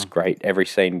was great. Every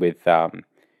scene with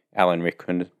Alan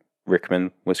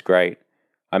Rickman was great.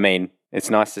 I mean, it's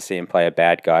nice to see him play a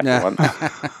bad guy for once.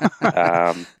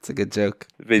 It's a good joke.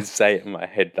 I've been saying it in my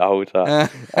head the whole time.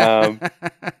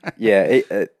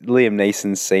 Liam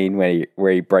Neeson's scene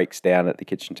where he breaks down at the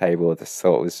kitchen table, I just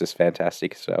thought was just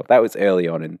fantastic as well. That was early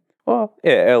on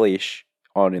early-ish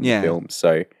on in the film.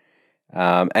 So,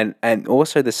 and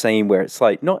also the scene where it's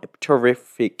like not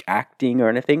terrific acting or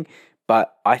anything,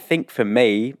 but I think for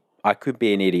me, I could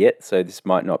be an idiot, so this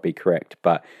might not be correct,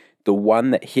 but the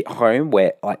one that hit home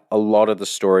where like a lot of the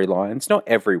storylines, not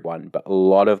everyone, but a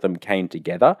lot of them came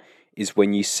together is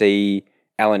when you see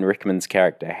Alan Rickman's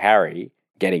character, Harry,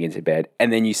 getting into bed,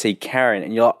 and then you see Karen,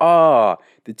 and you're like, oh,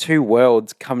 the two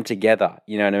worlds come together.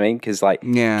 You know what I mean? Because like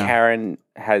Karen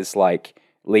has like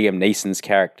Liam Neeson's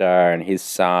character and his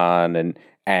son, and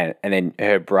then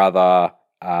her brother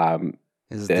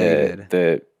is David,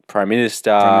 the Prime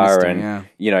Minister,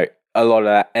 you know, a lot of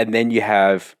that. And then you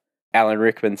have Alan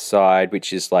Rickman's side,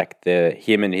 which is like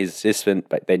him and his assistant,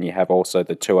 but then you have also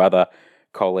the two other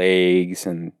colleagues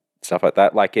and stuff like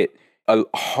that. Like a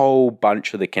whole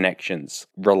bunch of the connections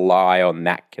rely on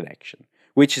that connection,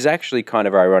 which is actually kind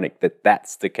of ironic that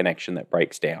that's the connection that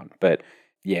breaks down. But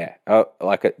yeah,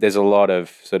 there's a lot of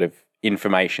sort of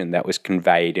information that was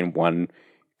conveyed in one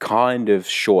kind of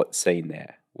short scene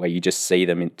there, where you just see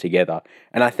them together.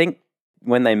 And I think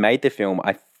when they made the film,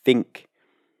 I think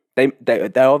they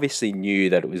obviously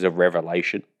knew that it was a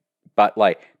revelation, but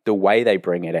like the way they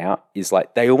bring it out is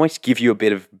like they almost give you a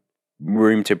bit of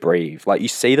room to breathe. Like you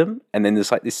see them and then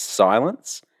there's like this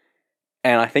silence,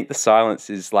 and I think the silence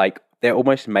is like they're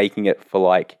almost making it for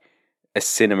like a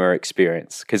cinema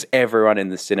experience, because everyone in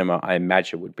the cinema, I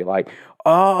imagine, would be like,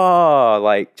 oh,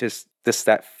 like just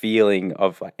that feeling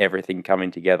of like everything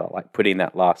coming together, like putting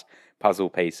that last puzzle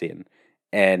piece in.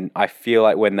 And I feel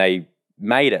like when they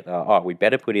made it, we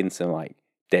better put in some like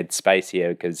dead space here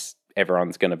because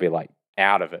everyone's going to be like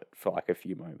out of it for like a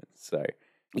few moments. So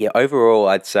yeah, overall,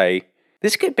 I'd say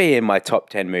this could be in my top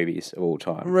 10 movies of all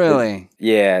time. Really?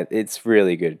 It's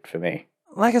really good for me.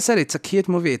 Like I said, it's a cute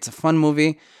movie. It's a fun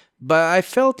movie. But I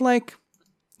felt like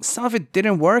some of it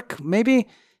didn't work. Maybe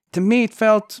to me, it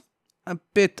felt a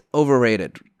bit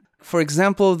overrated. For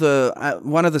example,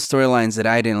 one of the storylines that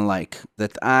I didn't like,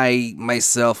 that I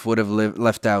myself would have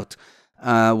left out,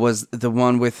 was the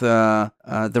one with the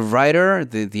writer,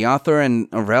 the author, and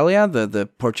Aurelia, the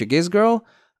Portuguese girl.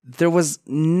 There was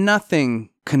nothing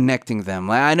connecting them.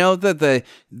 Like, I know that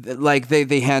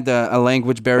they had a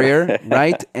language barrier,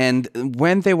 right? And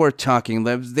when they were talking,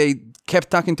 they kept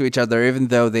talking to each other, even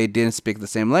though they didn't speak the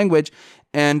same language.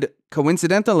 And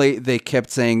coincidentally, they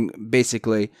kept saying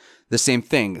basically the same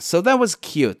thing. So that was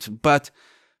cute, but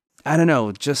I don't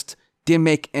know, just didn't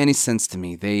make any sense to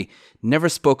me. They never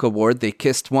spoke a word. They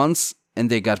kissed once and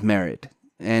they got married.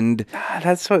 And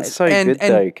that's what's so good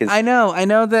though. Cause I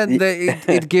know that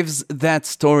it gives that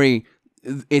story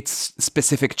its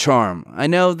specific charm. I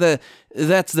know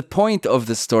that's the point of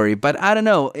the story, but I don't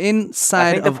know. Inside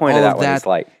I think the of point all of that of one that, is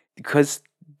like, because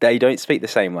they don't speak the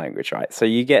same language, right? So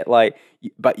you get like,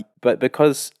 but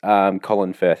because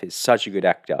Colin Firth is such a good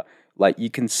actor, like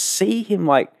you can see him,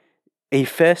 like he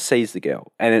first sees the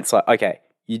girl and it's like, okay,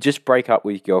 you just break up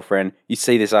with your girlfriend, you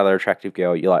see this other attractive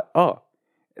girl, you're like, oh,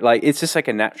 like it's just like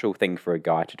a natural thing for a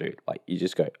guy to do. Like you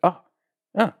just go, oh,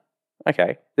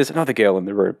 okay, there's another girl in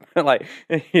the room. Like,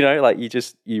 you know, like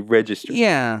you register.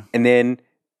 yeah. And then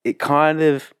it kind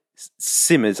of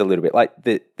simmers a little bit. Like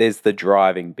there's the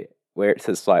driving bit where it's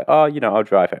just like, oh, you know, I'll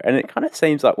drive her. And it kind of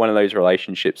seems like one of those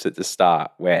relationships at the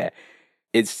start where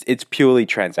it's purely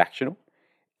transactional,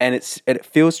 and it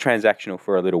feels transactional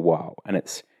for a little while. And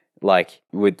it's like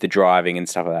with the driving and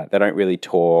stuff like that, they don't really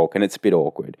talk and it's a bit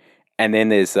awkward. And then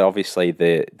there's obviously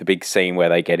the big scene where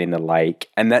they get in the lake,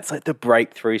 and that's like the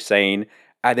breakthrough scene.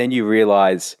 And then you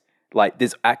realize like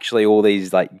there's actually all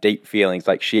these like deep feelings,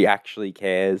 like she actually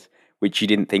cares, which you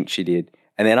didn't think she did.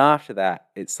 And then after that,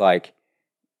 it's like,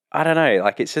 I don't know,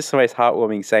 like it's just the most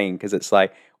heartwarming scene because it's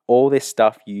like all this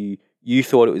stuff you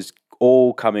thought it was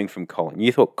all coming from Colin.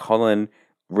 You thought Colin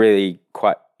really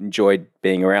quite enjoyed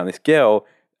being around this girl,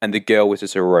 and the girl was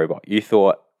just a robot. You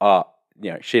thought,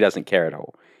 she doesn't care at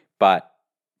all. But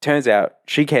turns out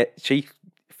she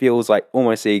feels like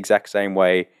almost the exact same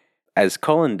way as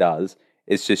Colin does.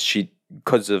 It's just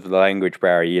because of the language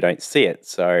barrier, you don't see it.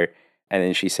 So, and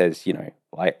then she says, you know,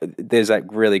 like there's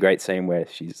that really great scene where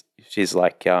she's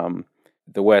like,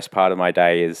 the worst part of my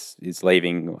day is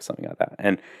leaving or something like that.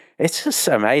 And it's just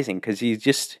amazing because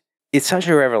it's such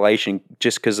a revelation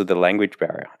just because of the language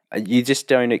barrier. You just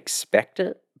don't expect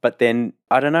it. But then,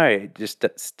 I don't know, it just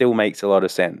still makes a lot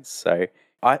of sense. So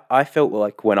I felt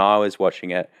like when I was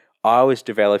watching it, I was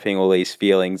developing all these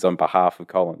feelings on behalf of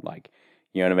Colin. Like,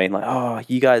 you know what I mean? Like, oh,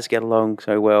 you guys get along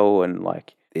so well. And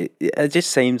like, it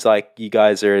just seems like you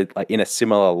guys are like in a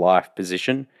similar life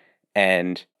position.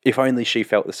 And if only she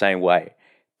felt the same way.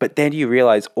 But then you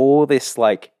realize all this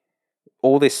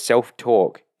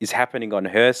self-talk is happening on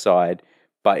her side,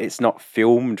 but it's not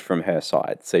filmed from her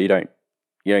side. So you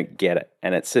don't get it.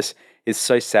 And it's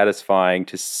so satisfying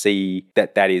to see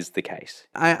that is the case.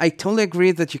 I totally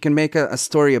agree that you can make a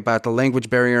story about the language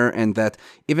barrier and that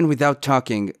even without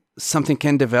talking, something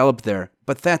can develop there.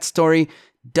 But that story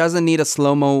doesn't need a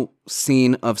slow-mo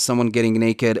scene of someone getting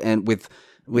naked and with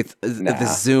the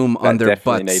zoom on their butts.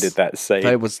 Definitely needed that scene.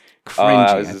 That was cringy.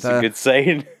 That was just a good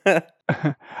scene.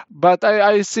 But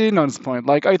I see Non's point.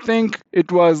 Like, I think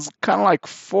it was kind of like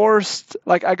forced.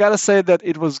 Like, I gotta say that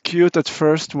it was cute at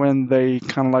first when they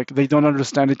kind of like, they don't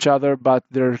understand each other, but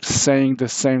they're saying the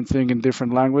same thing in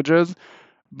different languages.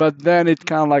 But then it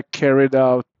kind of like carried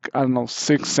out, I don't know,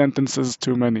 6 sentences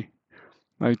too many.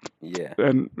 Like, yeah.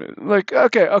 And like,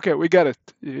 okay, we get it.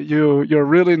 You're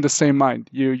really in the same mind.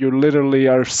 You literally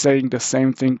are saying the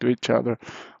same thing to each other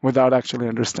without actually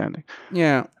understanding.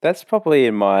 Yeah. That's probably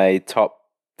in my top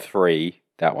 3,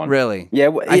 that one. Really? Yeah.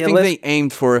 I think they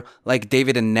aimed for like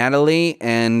David and Natalie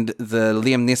and the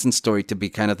Liam Neeson story to be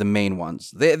kind of the main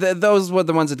ones. Those were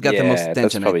the ones that got the most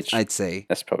attention, I'd say.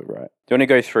 That's probably right. Do you want to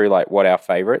go through like what our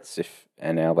favorites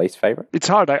and our least favorite? It's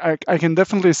hard. I can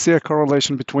definitely see a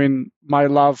correlation between my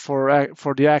love for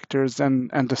the actors and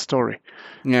the story.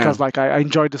 Yeah. Because like I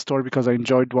enjoyed the story because I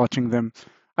enjoyed watching them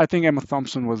I think Emma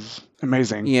Thompson was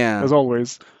amazing, Yeah. as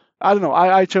always. I don't know.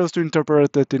 I chose to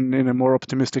interpret it in a more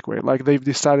optimistic way. Like they've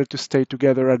decided to stay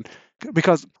together, and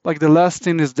because like the last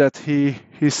thing is that he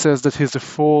says that he's a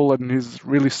fool and he's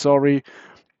really sorry,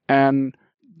 and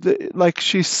like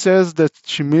she says that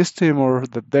she missed him or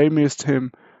that they missed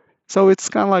him. So it's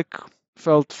kind of like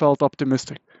felt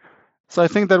optimistic. So I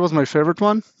think that was my favorite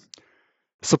one.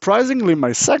 Surprisingly,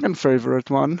 my second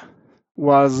favorite one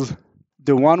was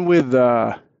the one with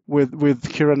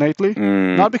Keira Knightley.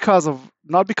 Not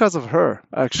because of her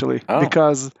actually, Oh.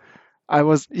 because I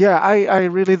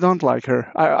really don't like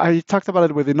her. I talked about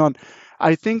it with Inon.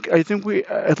 I think we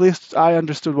at least I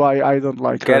understood why I don't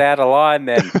like Get her. out of line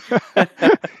then.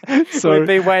 So, We've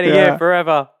been waiting yeah. here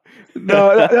forever.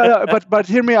 No, but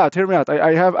hear me out.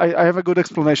 I have a good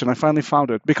explanation. I finally found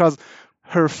it because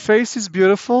her face is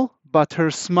beautiful, but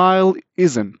her smile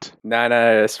isn't.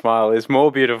 No, smile is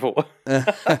more beautiful.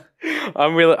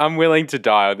 I'm willing to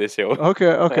die on this hill.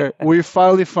 Okay. We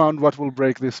finally found what will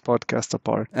break this podcast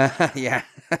apart. Yeah.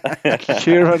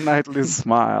 Keira Knightley's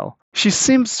smile. She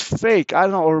seems fake. I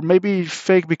don't know, or maybe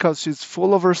fake because she's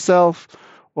full of herself,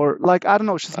 or like I don't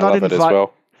know. She's I not love it as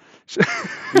well.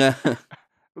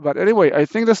 But anyway, I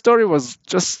think the story was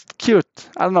just cute.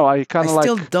 I don't know. I I kind of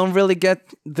still like. don't really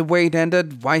get the way it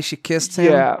ended, why she kissed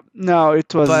him. Yeah. No,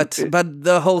 it was. But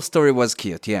the whole story was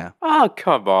cute, yeah. Oh,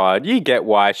 come on. You get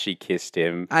why she kissed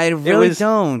him. I really was-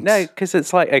 don't. No, because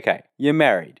it's like, okay, you're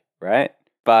married, right?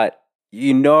 But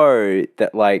you know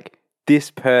that, like,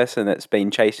 this person that's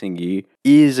been chasing you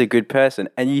is a good person.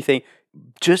 And you think,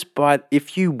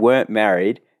 if you weren't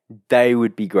married, they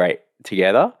would be great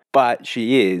together. But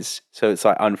she is. So it's,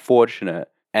 like, unfortunate.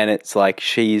 And it's like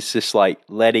she's just, like,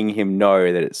 letting him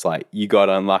know that it's like, you got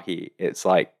unlucky. It's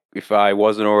like, if I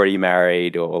wasn't already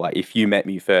married or, like, if you met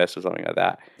me first or something like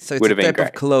that, So it's would a have been type great.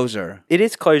 of closure. It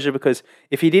is closure because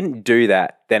if he didn't do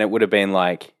that, then it would have been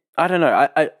like, I don't know.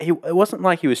 It wasn't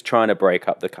like he was trying to break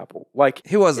up the couple. Like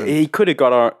He wasn't. He could have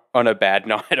got on a bad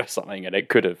night or something, and it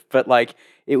could have. But like,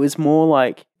 it was more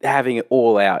like having it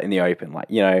all out in the open. Like,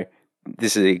 you know,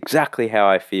 this is exactly how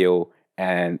I feel,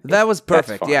 and That was that's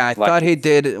perfect. fine. Yeah, I Like, thought he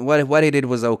did what he did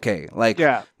was okay. Like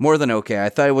Yeah. more than okay. I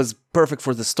thought it was perfect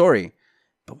for the story.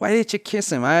 But why did you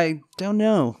kiss him? I don't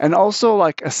know. And also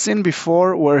like a scene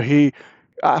before where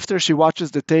after she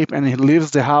watches the tape and he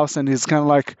leaves the house and he's kind of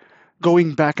like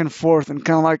going back and forth and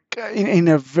kind of like in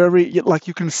a very like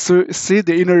you can see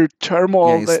the inner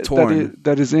turmoil Yeah, he's torn.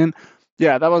 that is in.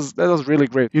 Yeah, that was really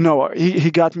great. You know, he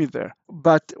got me there.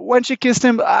 But when she kissed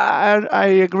him, I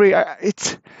agree.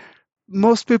 It's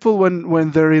most people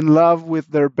when they're in love with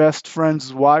their best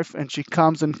friend's wife and she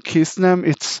comes and kisses them,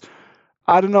 it's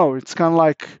I don't know. It's kind of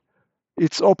like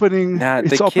it's opening. Nah, it's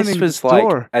the kiss opening was the like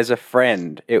door. as a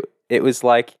friend. It was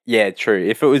like, yeah, true.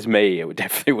 If it was me, it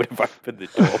definitely would have opened the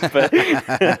door. But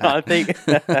I think,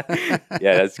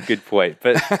 yeah, that's a good point.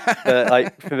 But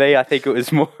like for me, I think it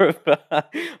was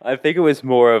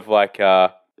more of like,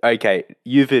 okay,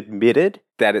 you've admitted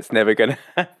that it's never going to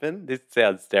happen. This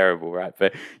sounds terrible, right?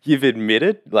 But you've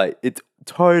admitted like it's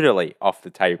totally off the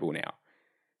table now.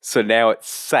 So now it's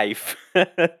safe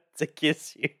to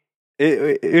kiss you.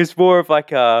 It was more of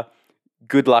like a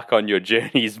good luck on your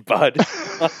journeys, bud.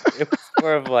 It was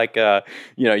more of like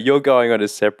you're going on a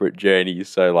separate journey.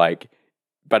 So like,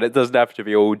 but it doesn't have to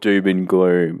be all doom and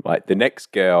gloom. Like the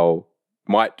next girl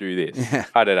might do this. Yeah.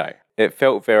 I don't know. It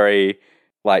felt very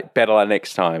like better luck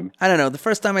next time. I don't know. The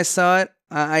first time I saw it,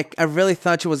 I really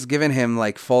thought she was giving him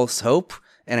like false hope,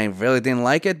 and I really didn't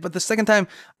like it. But the second time,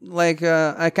 like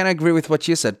I kind of agree with what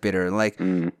you said, Peter. Like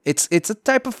it's a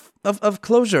type of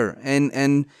closure,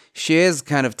 and she is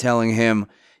kind of telling him,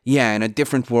 yeah, in a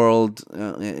different world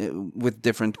with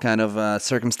different kind of I'm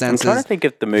circumstances. trying to think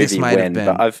of the this movie might have when, been.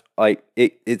 but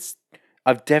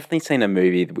I've definitely seen a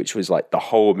movie which was like the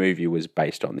whole movie was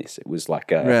based on this. It was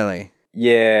like a Really?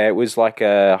 Yeah, it was like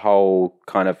a whole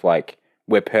kind of like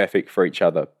we're perfect for each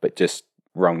other, but just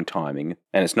wrong timing.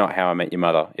 And it's not How I Met Your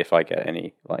Mother, if I get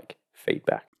any like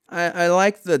feedback. I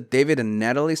like the David and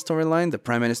Natalie storyline, the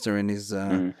prime minister and his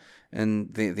and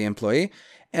the employee.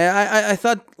 And I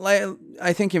thought, like,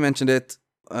 I think you mentioned it.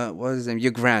 What was his name?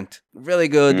 Hugh Grant. Really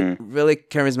good, really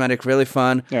charismatic, really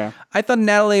fun. Yeah. I thought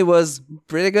Natalie was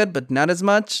pretty good, but not as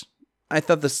much. I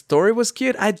thought the story was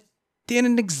cute. I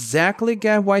didn't exactly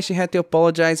get why she had to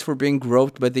apologize for being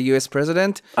groped by the U.S.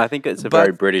 president. I think it's a But-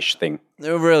 very British thing.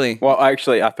 Really? Well,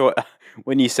 actually, I thought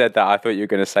when you said that, I thought you were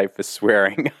going to say for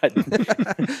swearing.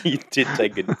 You did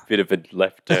take a bit of a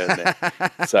left turn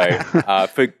there. So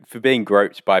for being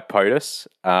groped by POTUS,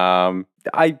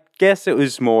 I guess it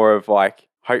was more of like,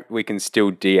 hope we can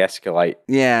still de-escalate.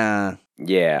 Yeah.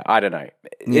 Yeah, I don't know.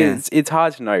 Yeah. It's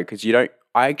hard to know because you don't.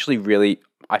 I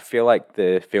feel like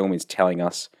the film is telling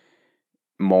us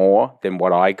more than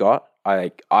what I got.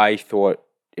 I thought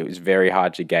it was very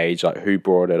hard to gauge like who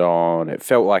brought it on. It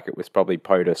felt like it was probably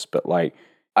POTUS, but like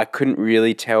I couldn't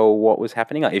really tell what was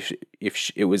happening. Like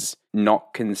if it was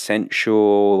not consensual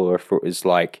or if it was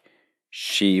like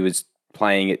she was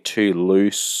playing it too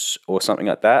loose or something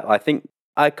like that. I think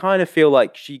I kind of feel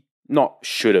like she not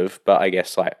should have, but I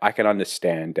guess like I can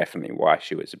understand definitely why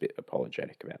she was a bit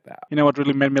apologetic about that. You know what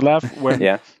really made me laugh? When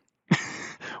Yeah.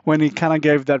 when he kind of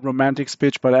gave that romantic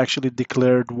speech, but actually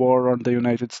declared war on the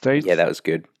United States. Yeah, that was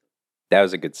good. That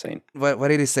was a good scene. What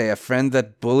did he say? A friend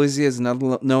that bullies you is no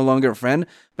longer a friend.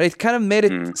 But it kind of made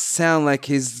it sound like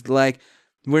he's like,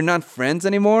 we're not friends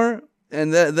anymore.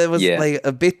 And that was like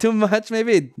a bit too much.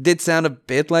 Maybe it did sound a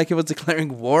bit like he was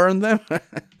declaring war on them.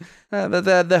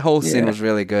 But the whole scene was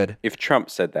really good. If Trump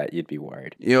said that, you'd be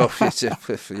worried. Yeah.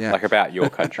 Like about your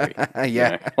country. Yeah. You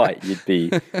know? Like you'd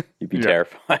be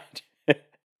terrified.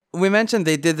 We mentioned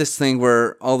they did this thing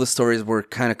where all the stories were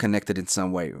kind of connected in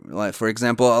some way. Like, for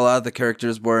example, a lot of the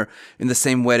characters were in the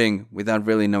same wedding without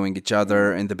really knowing each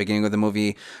other in the beginning of the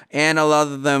movie. And a lot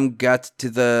of them got to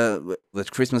the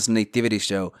Christmas nativity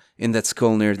show in that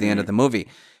school near the end of the movie.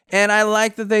 And I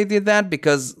like that they did that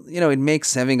because, it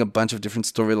makes having a bunch of different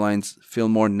storylines feel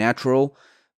more natural.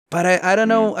 But I don't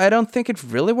know. I don't think it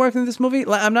really worked in this movie.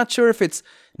 Like, I'm not sure if it's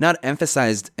not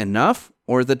emphasized enough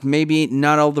or that maybe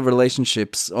not all the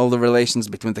relations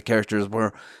between the characters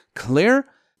were clear.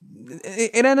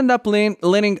 It ended up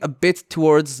leaning a bit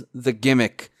towards the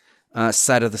gimmick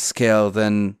side of the scale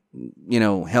than,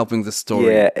 helping the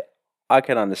story. Yeah, I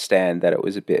can understand that it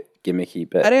was a bit gimmicky,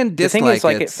 but I didn't dislike the thing is,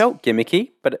 like, it. it felt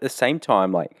gimmicky, but at the same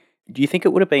time, like, do you think it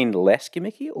would have been less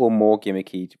gimmicky or more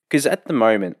gimmicky? Because at the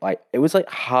moment, like, it was like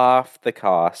half the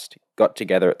cast got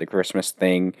together at the Christmas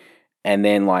thing, and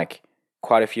then like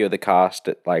quite a few of the cast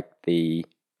at like a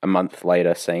month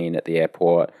later scene at the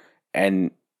airport,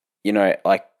 and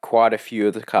like quite a few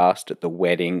of the cast at the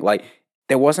wedding. Like,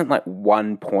 there wasn't like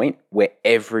one point where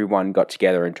everyone got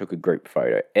together and took a group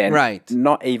photo, and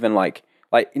not even like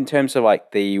in terms of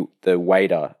like the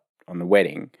waiter on the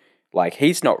wedding. Like,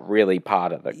 he's not really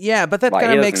part of it. Yeah, but that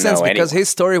kind of makes sense because his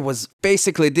story was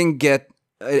basically didn't get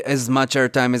as much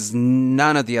airtime as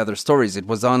none of the other stories. It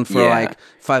was on for like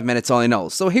 5 minutes all in all.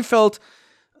 So he felt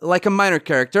like a minor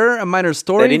character, a minor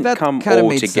story. They didn't that come kind of all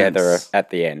made together sense. at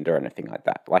the end or anything like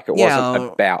that. Like, it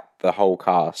wasn't about the whole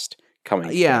cast coming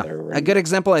together. A good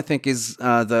example, I think, is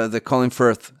the Colin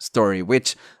Firth story,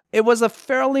 which it was a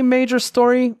fairly major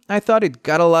story. I thought it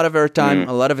got a lot of airtime,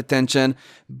 a lot of attention,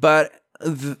 but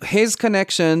his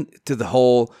connection to the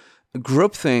whole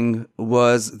group thing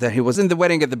was that he was in the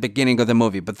wedding at the beginning of the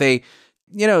movie. But they,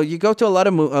 you go to a lot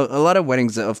of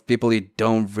weddings of people you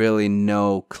don't really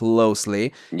know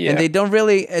closely, and they don't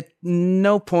really, at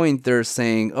no point they're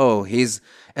saying, "Oh, he's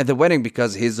at the wedding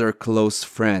because he's our close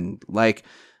friend." Like,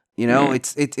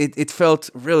 it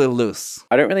felt really loose.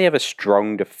 I don't really have a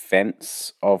strong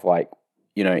defense of like,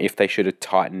 if they should have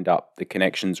tightened up the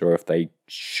connections or if they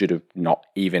should have not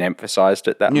even emphasized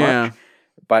it that much.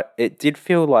 But it did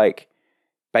feel like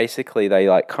basically they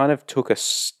like kind of took a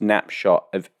snapshot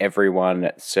of everyone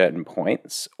at certain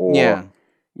points or,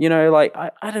 like,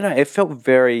 I don't know. It felt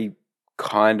very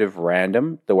kind of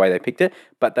random the way they picked it,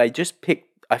 but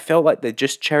I felt like they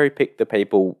just cherry picked the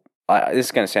people. This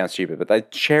is going to sound stupid, but they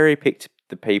cherry picked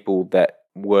the people that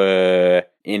were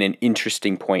in an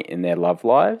interesting point in their love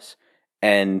lives.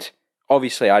 And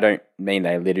obviously, I don't mean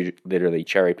they literally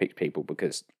cherry-picked people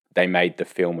because they made the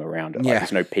film around it. Like,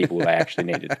 there's no people they actually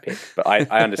needed to pick. But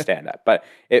I understand that. But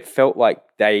it felt like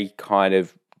they kind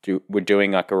of were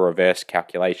doing like a reverse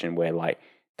calculation where like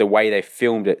the way they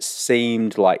filmed it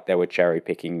seemed like they were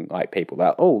cherry-picking like people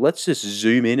that, let's just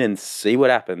zoom in and see what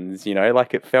happens.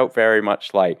 Like it felt very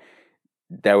much like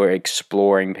they were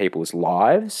exploring people's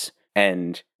lives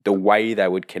and the way they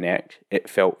would connect. It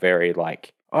felt very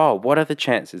like, what are the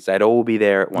chances they'd all be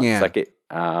there at once? Yeah. Like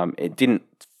it didn't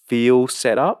feel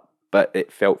set up, but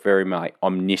it felt very like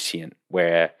omniscient,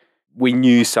 where we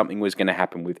knew something was going to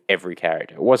happen with every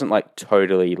character. It wasn't like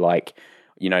totally like,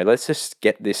 let's just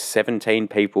get this 17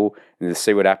 people and just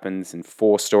see what happens, and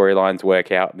 4 storylines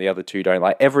work out and the other 2 don't.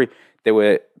 Like there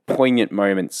were poignant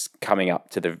moments coming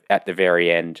up at the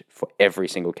very end for every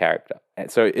single character,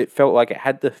 and so it felt like it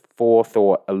had the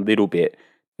forethought a little bit,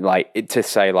 like to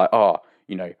say like,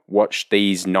 watch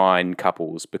these 9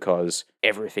 couples because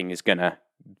everything is going to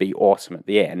be awesome at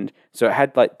the end. So it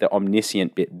had like the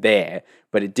omniscient bit there,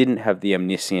 but it didn't have the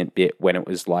omniscient bit when it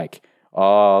was like,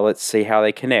 oh, let's see how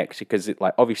they connect, because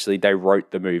obviously they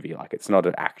wrote the movie, like it's not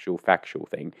an actual factual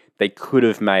thing. They could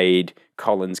have made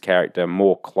Colin's character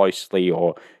more closely,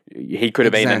 or he could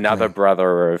have been another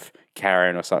brother of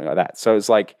Karen or something like that. So it's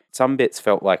like some bits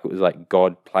felt like it was like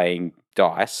God playing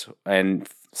dice, and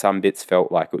some bits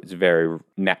felt like it was very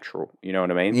natural. You know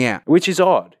what I mean? Yeah. Which is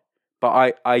odd.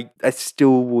 But I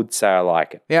still would say I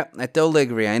like it. Yeah, I totally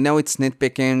agree. I know it's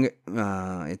nitpicking.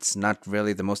 It's not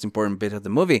really the most important bit of the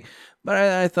movie, but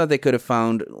I thought they could have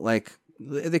found, like,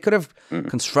 they could have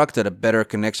constructed a better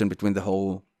connection between the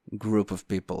whole group of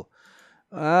people.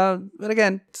 But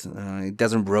again, it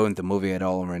doesn't ruin the movie at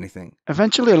all or anything.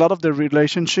 Eventually, a lot of the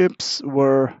relationships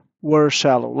were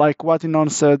shallow, like what Inon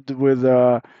said with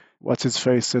what's his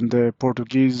face and the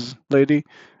Portuguese lady,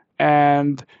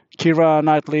 and Keira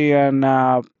Knightley and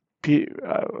I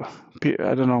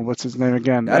don't know what's his name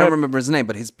again. I don't remember his name,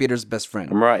 but he's Peter's best friend.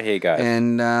 I'm right here, guys.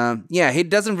 And yeah, he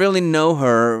doesn't really know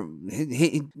her.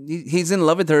 He's in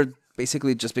love with her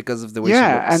basically just because of the way she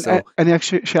looks. And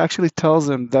she actually tells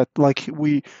him that, like,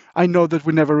 I know that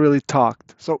we never really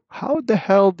talked. So how the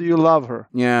hell do you love her?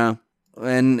 Yeah.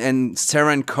 And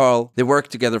Sarah and Carl, they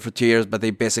worked together for 2 years, but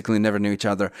they basically never knew each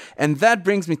other. And that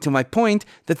brings me to my point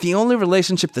that the only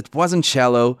relationship that wasn't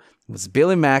shallow was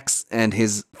Billy Max and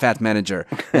his fat manager.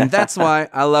 And that's why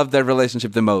I love that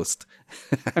relationship the most.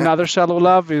 Another shallow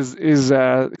love is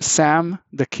Sam,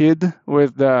 the kid,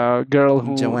 with the girl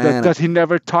that he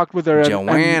never talked with her.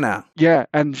 Joanna.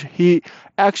 And he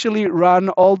actually ran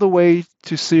all the way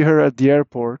to see her at the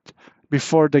airport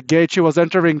before the gate. She was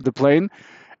entering the plane,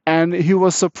 and he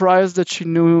was surprised that she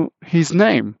knew his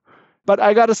name. But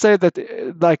I gotta say that,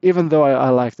 like, even though I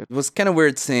liked it. It was kind of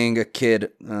weird seeing a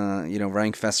kid,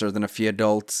 running faster than a few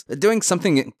adults, doing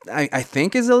something I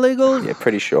think is illegal. Yeah,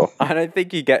 pretty sure. I don't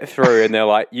think you get through, and they're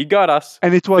like, you got us.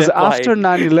 And it was after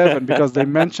 9/11, because they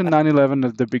mentioned 9/11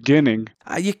 at the beginning.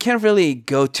 You can't really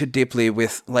go too deeply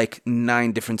with, like,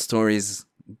 9 different stories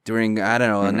during, I don't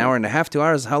know, an hour and a half, 2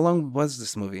 hours. How long was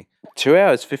this movie? 2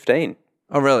 hours, 15.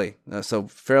 Oh, really? So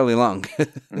fairly long.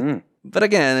 But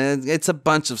again, it's a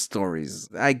bunch of stories.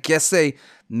 I guess they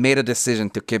made a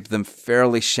decision to keep them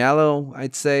fairly shallow,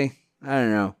 I'd say. I don't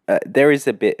know. There is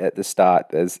a bit at the start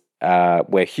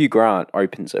where Hugh Grant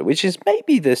opens it, which is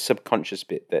maybe the subconscious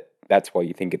bit that's why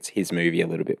you think it's his movie a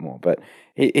little bit more. But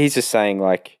he's just saying,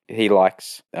 like, he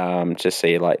likes to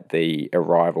see, like, the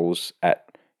arrivals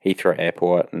at Heathrow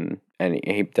Airport, and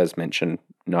he does mention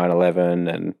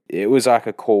 9/11, and it was like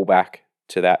a callback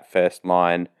to that first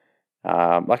line.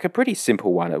 Like a pretty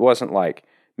simple one. It wasn't like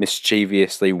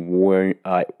mischievously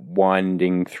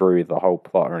winding through the whole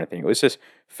plot or anything. It was just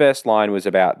first line was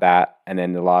about that, and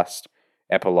then the last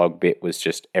epilogue bit was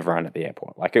just everyone at the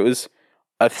airport. Like, it was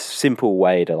a simple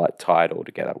way to, like, tie it all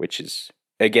together, which is,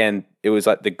 again, it was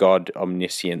like the God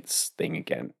omniscience thing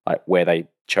again, like where they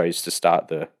chose to start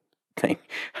the thing.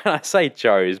 And I say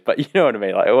chose, but you know what I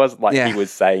mean. Like, it wasn't like he was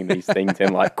saying these things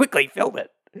and like, quickly film it.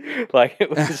 Like,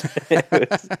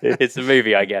 it's a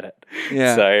movie, I get it.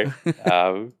 Yeah.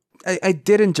 So I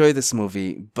did enjoy this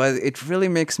movie, but it really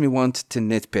makes me want to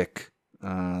nitpick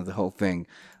the whole thing.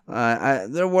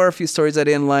 There were a few stories I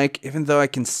didn't like, even though I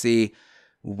can see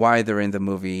why they're in the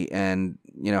movie and,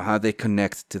 how they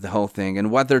connect to the whole thing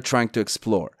and what they're trying to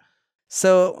explore.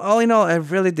 So all in all, I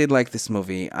really did like this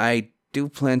movie. I do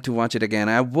plan to watch it again.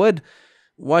 I would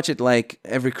watch it like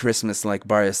every Christmas, like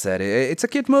Barrio said. It's a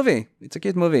cute movie.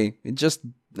 It just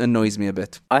annoys me a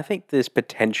bit. I think there's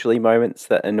potentially moments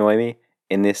that annoy me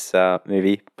in this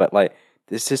movie, but like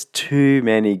there's just too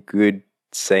many good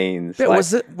scenes. Yeah, like,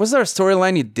 was there a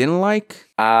storyline you didn't like?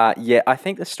 Yeah, I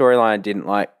think the storyline I didn't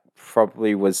like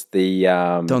probably was the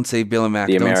Don't say Billy Mack.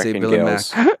 The Don't American say Billy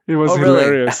Girls. Mack. It was really?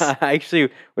 hilarious. I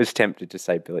actually was tempted to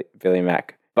say Billy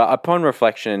Mack, but upon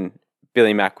reflection,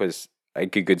 Billy Mack was a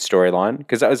good storyline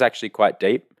because that was actually quite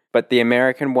deep. But the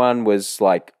American one was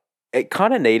like, it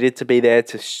kind of needed to be there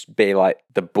to be like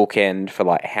the bookend for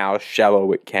like how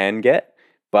shallow it can get.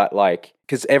 But like,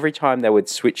 because every time they would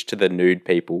switch to the nude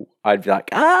people, I'd be like,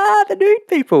 the nude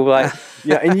people. Like,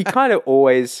 yeah, and you kind of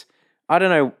always, I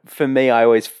don't know, for me, I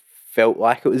always felt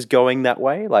like it was going that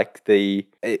way. Like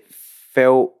it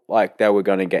felt like they were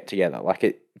going to get together.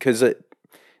 Like because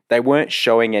they weren't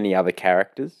showing any other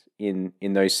characters in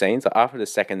those scenes. Like after the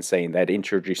second scene, they'd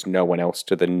introduced no one else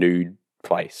to the nude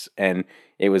place. And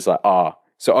it was like,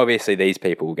 so obviously these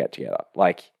people will get together.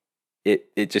 Like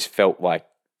it just felt like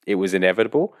it was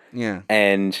inevitable. Yeah.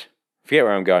 And I forget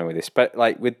where I'm going with this, but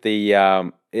like with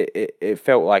the, it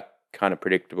felt like kind of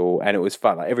predictable and it was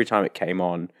fun. Like every time it came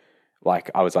on, like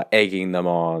I was like egging them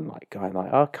on, like going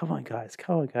like, oh, come on guys.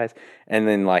 And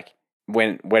then like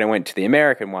when I went to the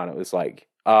American one, it was like,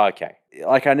 oh, okay.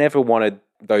 Like I never wanted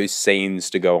those scenes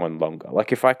to go on longer.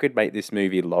 Like if I could make this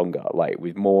movie longer, like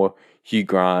with more Hugh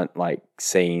Grant like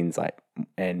scenes, like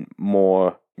and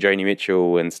more Joni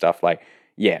Mitchell and stuff, like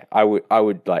yeah, I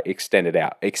would like extend it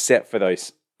out. Except for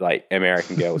those like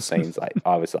American Girl scenes, like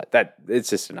I was like that. It's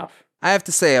just enough. I have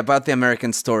to say about the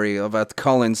American story, about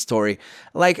Colin's story,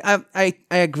 like I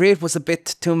agree it was a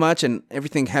bit too much and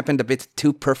everything happened a bit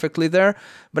too perfectly there.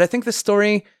 But I think the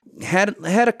story had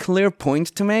a clear point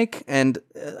to make, and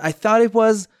I thought it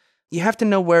was you have to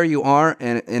know where you are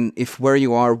and if where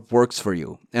you are works for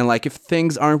you, and like if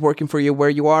things aren't working for you where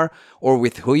you are or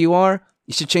with who you are,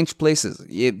 you should change places.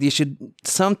 You should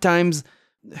sometimes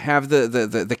have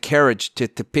the courage to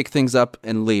pick things up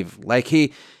and leave. Like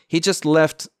he just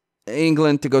left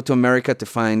England to go to America to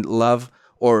find love,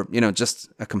 or just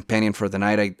a companion for the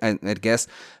night, I guess.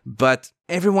 But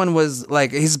everyone was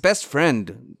like, his best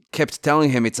friend kept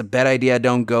telling him it's a bad idea,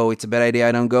 don't go, it's a bad idea,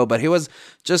 I don't go. But he was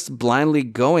just blindly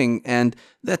going, and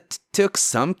that took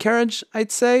some courage,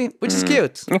 I'd say, which is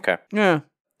cute. Okay. Yeah.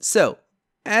 So,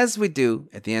 as we do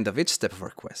at the end of each step of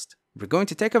our quest, we're going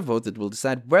to take a vote that will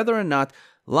decide whether or not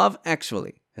Love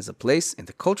Actually has a place in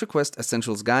the Culture Quest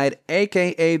Essentials Guide,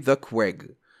 aka the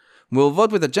QUEG. We'll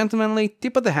vote with a gentlemanly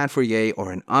tip of the hat for yay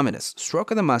or an ominous stroke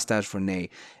of the mustache for nay,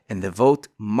 and the vote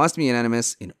must be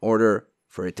unanimous in order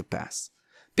for it to pass.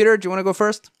 Peter, do you want to go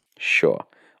first? Sure.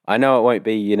 I know it won't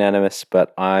be unanimous,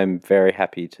 but I'm very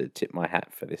happy to tip my hat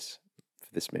for this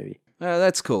movie.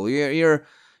 That's cool.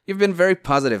 You've been very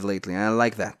positive lately. I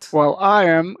like that. Well, I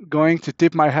am going to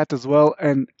tip my hat as well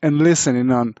and listen in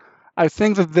on. I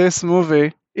think that this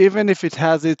movie, even if it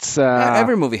has its...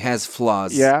 every movie has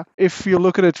flaws. Yeah. If you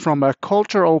look at it from a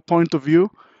cultural point of view,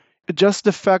 just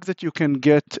the fact that you can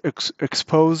get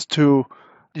exposed to,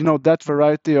 that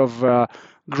variety of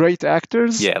great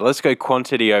actors. Yeah, let's go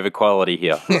quantity over quality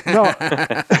here. No,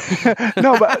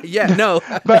 no, but Yeah, no.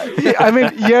 but I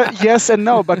mean, yes and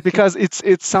no, but because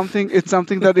it's something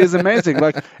that is amazing.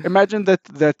 Like imagine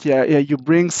that you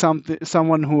bring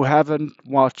someone who haven't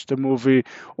watched a movie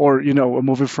or a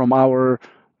movie from our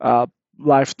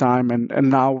lifetime and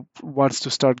now wants to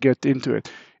start get into it.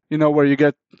 Where you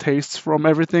get tastes from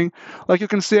everything. Like you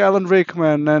can see Alan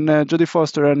Rickman and Jodie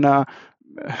Foster and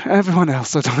everyone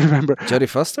else. I don't remember. Jodie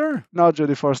Foster? Not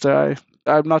Jodie Foster.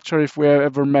 I'm not sure if we have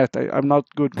ever met. I'm not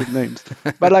good with names,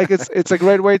 but like it's a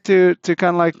great way to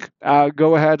kind of like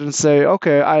go ahead and say,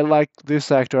 okay, I like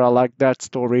this actor, I like that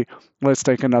story. Let's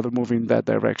take another movie in that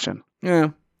direction. Yeah.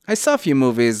 I saw a few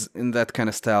movies in that kind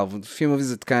of style. A few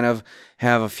movies that kind of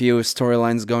have a few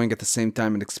storylines going at the same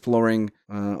time and exploring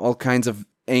all kinds of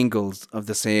angles of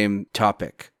the same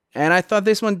topic. And I thought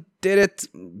this one did it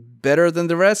better than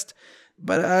the rest.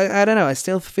 But I don't know. I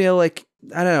still feel like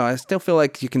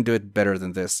you can do it better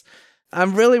than this.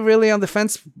 I'm really, really on the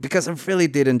fence because I really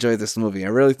did enjoy this movie. I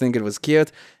really think it was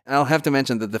cute. I'll have to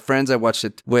mention that the friends I watched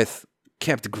it with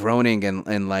kept groaning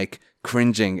and like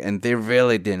cringing, and they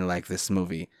really didn't like this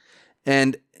movie.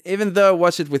 And even though I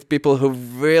watched it with people who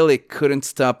really couldn't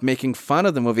stop making fun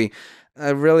of the movie, I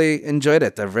really enjoyed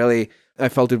it. I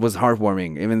felt it was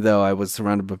heartwarming, even though I was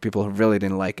surrounded by people who really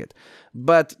didn't like it.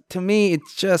 But to me,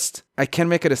 it's just I can't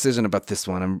make a decision about this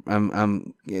one.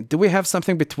 Do we have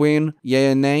something between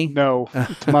yay and nay? No,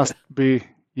 it must be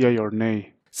yay or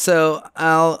nay. So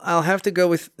I'll have to go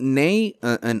with nay,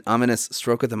 an ominous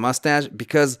stroke of the mustache,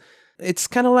 because it's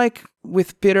kind of like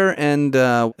with Peter and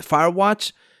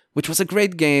Firewatch, which was a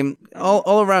great game,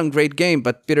 all around great game.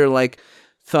 But Peter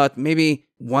thought maybe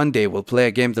one day we'll play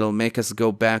a game that'll make us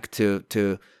go back to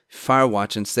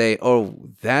Firewatch and say, oh,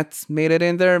 that's made it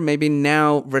in there. Maybe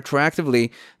now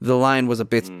retroactively the line was a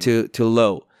bit too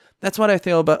low. That's what I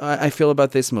feel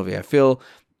about this movie. I feel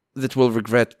that we'll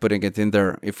regret putting it in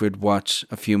there if we'd watch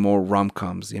a few more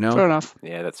rom-coms, Fair enough.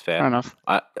 Yeah, that's fair. Fair enough.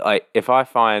 If I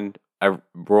find a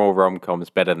raw rom-com is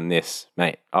better than this,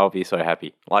 mate, I'll be so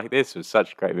happy. Like, this was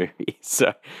such a great movie.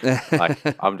 So,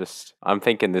 I'm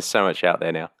thinking there's so much out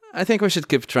there now. I think we should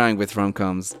keep trying with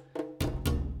rom-coms.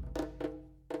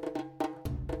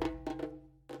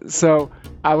 So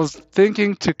I was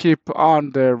thinking to keep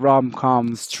on the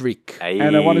rom-com Streak.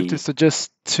 and I wanted to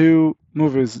suggest two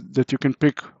movies that you can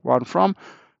pick one from.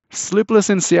 Sleepless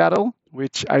in Seattle,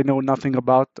 which I know nothing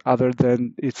about other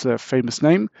than it's a famous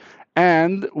name.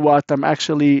 And what I'm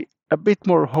actually a bit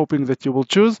more hoping that you will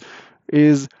choose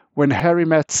is When Harry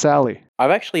Met Sally.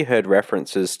 I've actually heard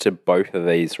references to both of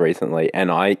these recently,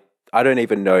 and I don't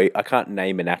even know, I can't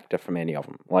name an actor from any of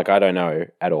them. Like, I don't know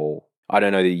at all. I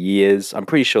don't know the years. I'm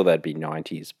pretty sure that'd be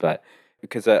 90s, but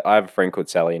because I have a friend called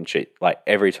Sally, and she, like,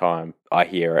 every time I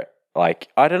hear it, Like,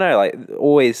 I don't know, like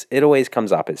it always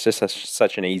comes up. It's just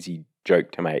such an easy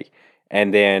joke to make.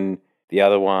 And then the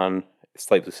other one,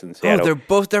 Sleepless in Oh, Seattle. they're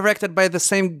both directed by the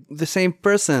same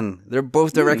person. They're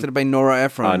both directed by Nora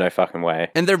Ephron. Oh, no fucking way.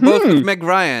 And they're both with Meg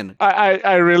Ryan.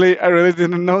 I really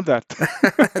didn't know that.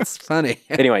 That's funny.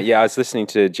 Anyway, yeah, I was listening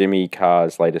to Jimmy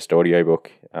Carr's latest audiobook.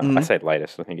 I say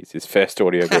latest, I think it's his first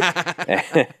audiobook.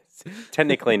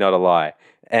 Technically not a lie.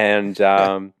 And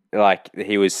like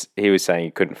he was saying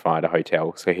he couldn't find a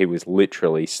hotel, so he was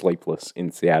literally sleepless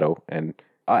in Seattle. And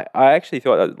I actually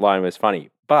thought that line was funny,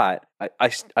 but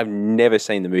I've never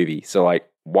seen the movie, so like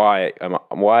why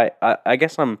I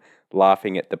guess I'm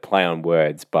laughing at the play on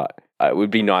words, but it would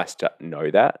be nice to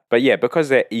know that. But yeah, because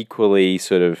they're equally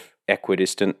sort of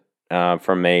equidistant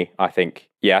from me, I think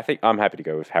I'm happy to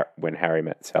go with When Harry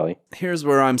Met Sally. Here's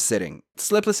where I'm sitting.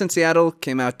 Sleepless in Seattle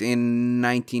came out in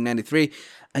 1993.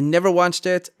 I never watched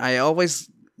it. I always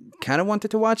kind of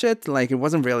wanted to watch it. Like, it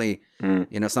wasn't really,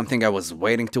 something I was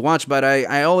waiting to watch, but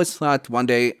I always thought one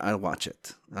day I'll watch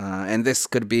it. And this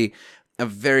could be a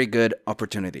very good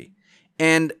opportunity.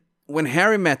 And When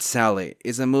Harry Met Sally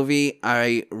is a movie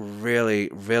I really,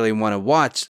 really want to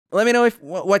watch. Let me know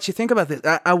what you think about this.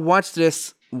 I watched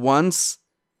this once,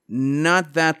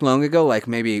 not that long ago, like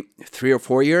maybe 3 or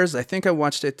 4 years. I think I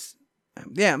watched it,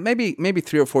 maybe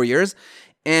 3 or 4 years.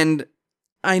 And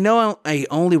I know I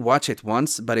only watch it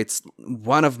once, but it's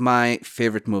one of my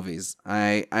favorite movies.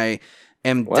 I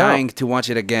am dying to watch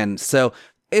it again. So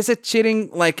is it cheating,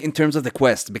 like, in terms of the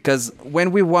quest? Because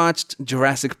when we watched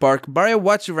Jurassic Park, Barry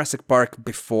watched Jurassic Park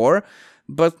before,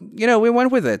 but, we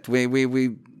went with it.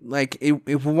 We like,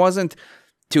 it wasn't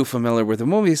too familiar with the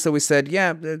movie, so we said,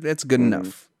 yeah, that's good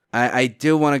enough. I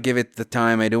do want to give it the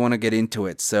time. I do want to get into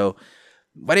it. So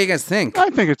what do you guys think? I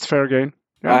think it's fair game.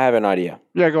 Yeah. I have an idea.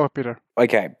 Yeah, go, Peter.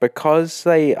 Okay, because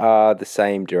they are the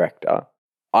same director,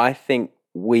 I think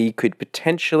we could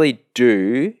potentially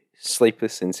do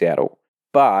Sleepless in Seattle,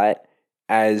 but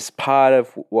as part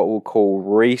of what we'll call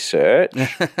research,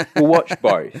 we'll watch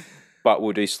both, but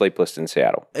we'll do Sleepless in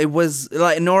Seattle. It was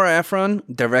like Nora Ephron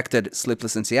directed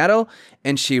Sleepless in Seattle,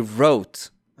 and she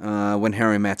wrote When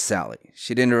Harry Met Sally.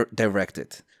 She didn't direct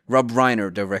it. Rob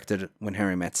Reiner directed When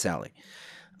Harry Met Sally.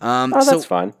 That's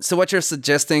fine. So what you're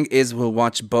suggesting is we'll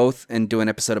watch both and do an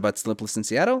episode about Sleepless in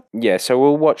Seattle? Yeah, so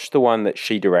we'll watch the one that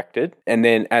she directed, and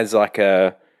then as like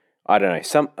a, I don't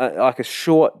know, like a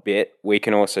short bit, we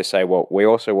can also say, well, we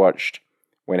also watched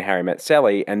When Harry Met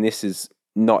Sally, and this is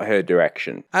not her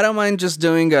direction. I don't mind just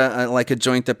doing a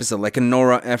joint episode, like a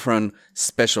Nora Ephron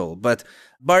special, but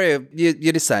Barry,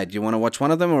 you decide. Do you want to watch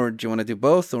one of them, or do you want to do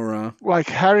both? Or Like,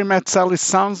 Harry Met Sally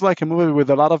sounds like a movie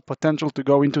with a lot of potential to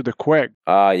go into the quag.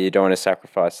 You don't want to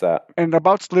sacrifice that. And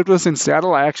about Sleepless in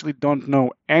Seattle, I actually don't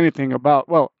know anything about.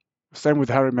 Well, same with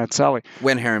Harry Met Sally.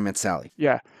 When Harry Met Sally.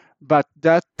 Yeah, but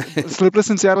that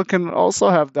Sleepless in Seattle can also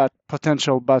have that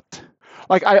potential. But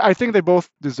like, I think they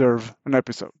both deserve an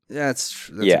episode.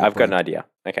 That's yeah, I've got an idea.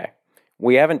 Okay,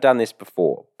 we haven't done this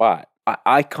before, but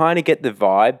I kind of get the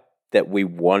vibe that we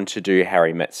want to do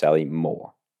Harry Met Sally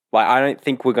more. Like, I don't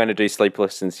think we're going to do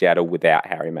Sleepless in Seattle without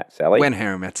Harry Met Sally. When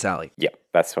Harry Met Sally. Yep,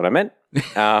 that's what I meant.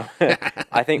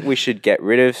 I think we should get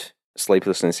rid of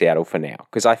Sleepless in Seattle for now,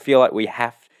 because I feel like we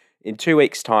have, in 2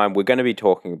 weeks' time, we're going to be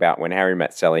talking about When Harry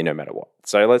Met Sally no matter what.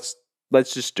 So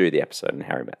let's just do the episode on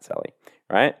Harry Met Sally,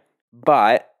 right?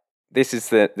 But this is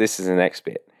the next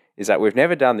bit, is that we've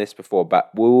never done this before,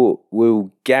 but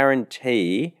we'll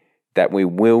guarantee that we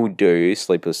will do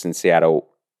Sleepless in Seattle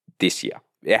this year.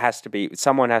 It has to be,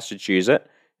 someone has to choose it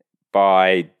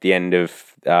by the end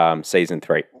of season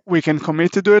 3. We can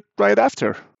commit to do it right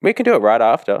after. We can do it right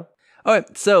after. All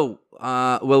right, so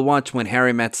we'll watch When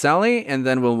Harry Met Sally, and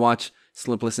then we'll watch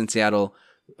Sleepless in Seattle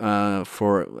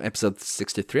for episode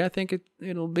 63, I think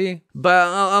it'll be. But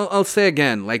I'll say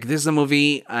again, like, this is a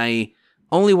movie I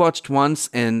only watched once,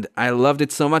 and I loved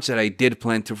it so much that I did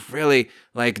plan to really,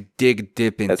 like, dig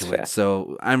deep into it.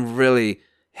 So I'm really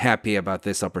happy about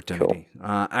this opportunity. Cool.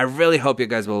 I really hope you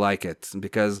guys will like it,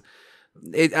 because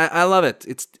I love it.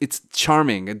 It's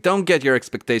charming. Don't get your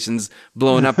expectations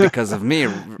blown up because of me,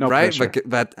 no right? Pressure.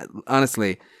 But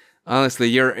honestly,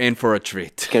 you're in for a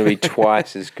treat. It's going to be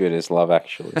twice as good as Love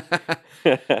Actually,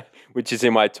 which is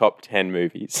in my top 10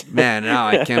 movies. Man, now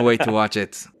I can't wait to watch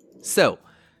it. So,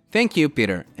 thank you,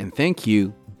 Peter, and thank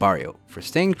you, Barrio, for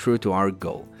staying true to our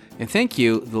goal. And thank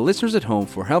you, the listeners at home,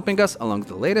 for helping us along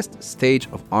the latest stage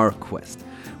of our quest.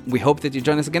 We hope that you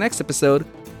join us again next episode,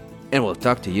 and we'll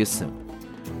talk to you soon.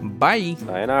 Bye!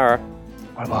 Sayonara.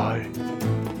 Bye-bye.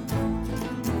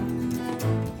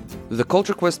 The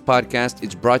Culture Quest podcast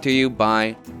is brought to you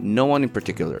by no one in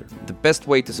particular. The best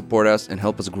way to support us and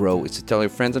help us grow is to tell your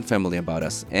friends and family about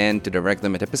us and to direct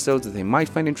them at episodes that they might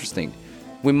find interesting.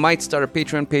 We might start a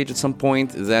Patreon page at some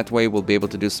point. That way we'll be able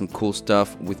to do some cool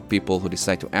stuff with people who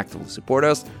decide to actively support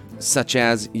us, such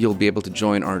as you'll be able to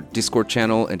join our Discord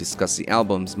channel and discuss the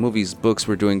albums, movies, books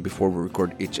we're doing before we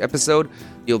record each episode.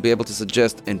 You'll be able to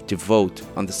suggest and to vote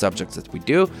on the subjects that we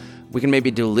do. We can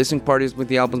maybe do listening parties with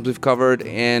the albums we've covered,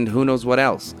 and who knows what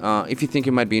else. If you think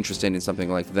you might be interested in something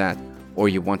like that, or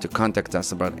you want to contact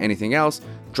us about anything else,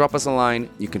 drop us a line.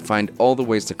 You can find all the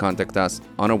ways to contact us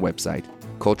on our website,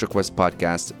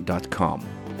 culturequestpodcast.com.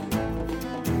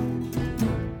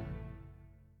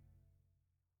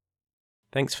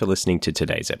 Thanks for listening to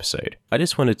today's episode. I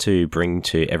just wanted to bring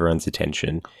to everyone's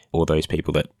attention all those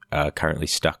people that are currently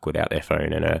stuck without their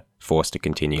phone and are forced to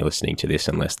continue listening to this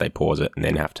unless they pause it and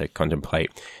then have to contemplate,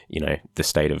 the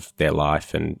state of their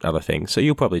life and other things. So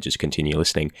you'll probably just continue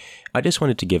listening. I just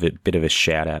wanted to give a bit of a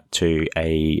shout out to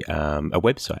a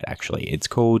website, actually. It's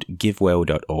called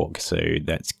givewell.org. So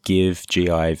that's give,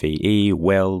 G-I-V-E,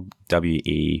 well,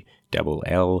 W-E-L-L.org.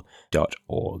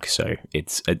 So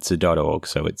it's a .org,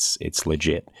 so it's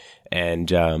legit.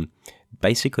 And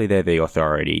basically they're the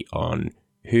authority on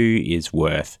who is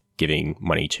worth giving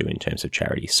money to in terms of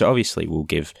charity. So obviously we'll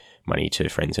give money to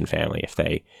friends and family if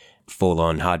they fall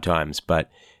on hard times. But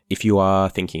if you are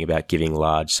thinking about giving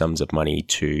large sums of money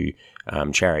to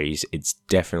charities, it's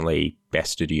definitely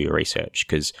best to do your research,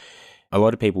 because a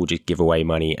lot of people just give away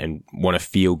money and want to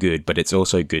feel good, but it's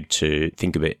also good to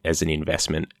think of it as an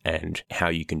investment and how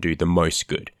you can do the most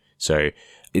good. So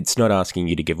it's not asking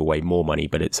you to give away more money,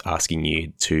 but it's asking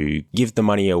you to give the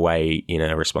money away in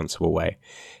a responsible way.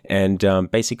 And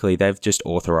basically, they've just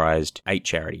authorized 8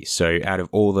 charities. So out of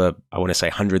all the, I want to say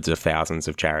hundreds of thousands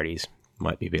of charities,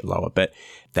 might be a bit lower, but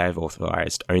they've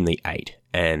authorized only 8.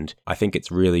 And I think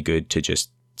it's really good to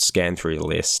just scan through the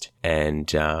list and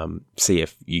see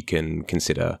if you can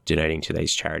consider donating to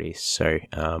these charities. So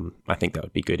I think that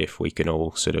would be good if we can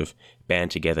all sort of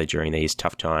band together during these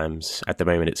tough times. At the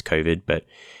moment it's COVID, but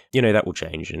that will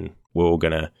change and we're all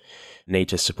going to need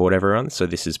to support everyone. So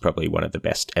this is probably one of the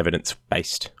best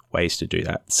evidence-based ways to do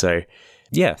that. So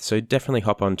yeah, so definitely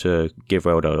hop on to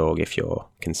givewell.org if you're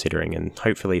considering, and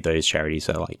hopefully those charities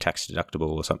are like tax deductible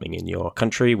or something in your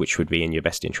country, which would be in your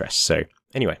best interest. So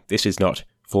anyway, this is not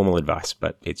formal advice,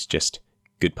 but it's just a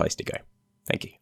good place to go. Thank you.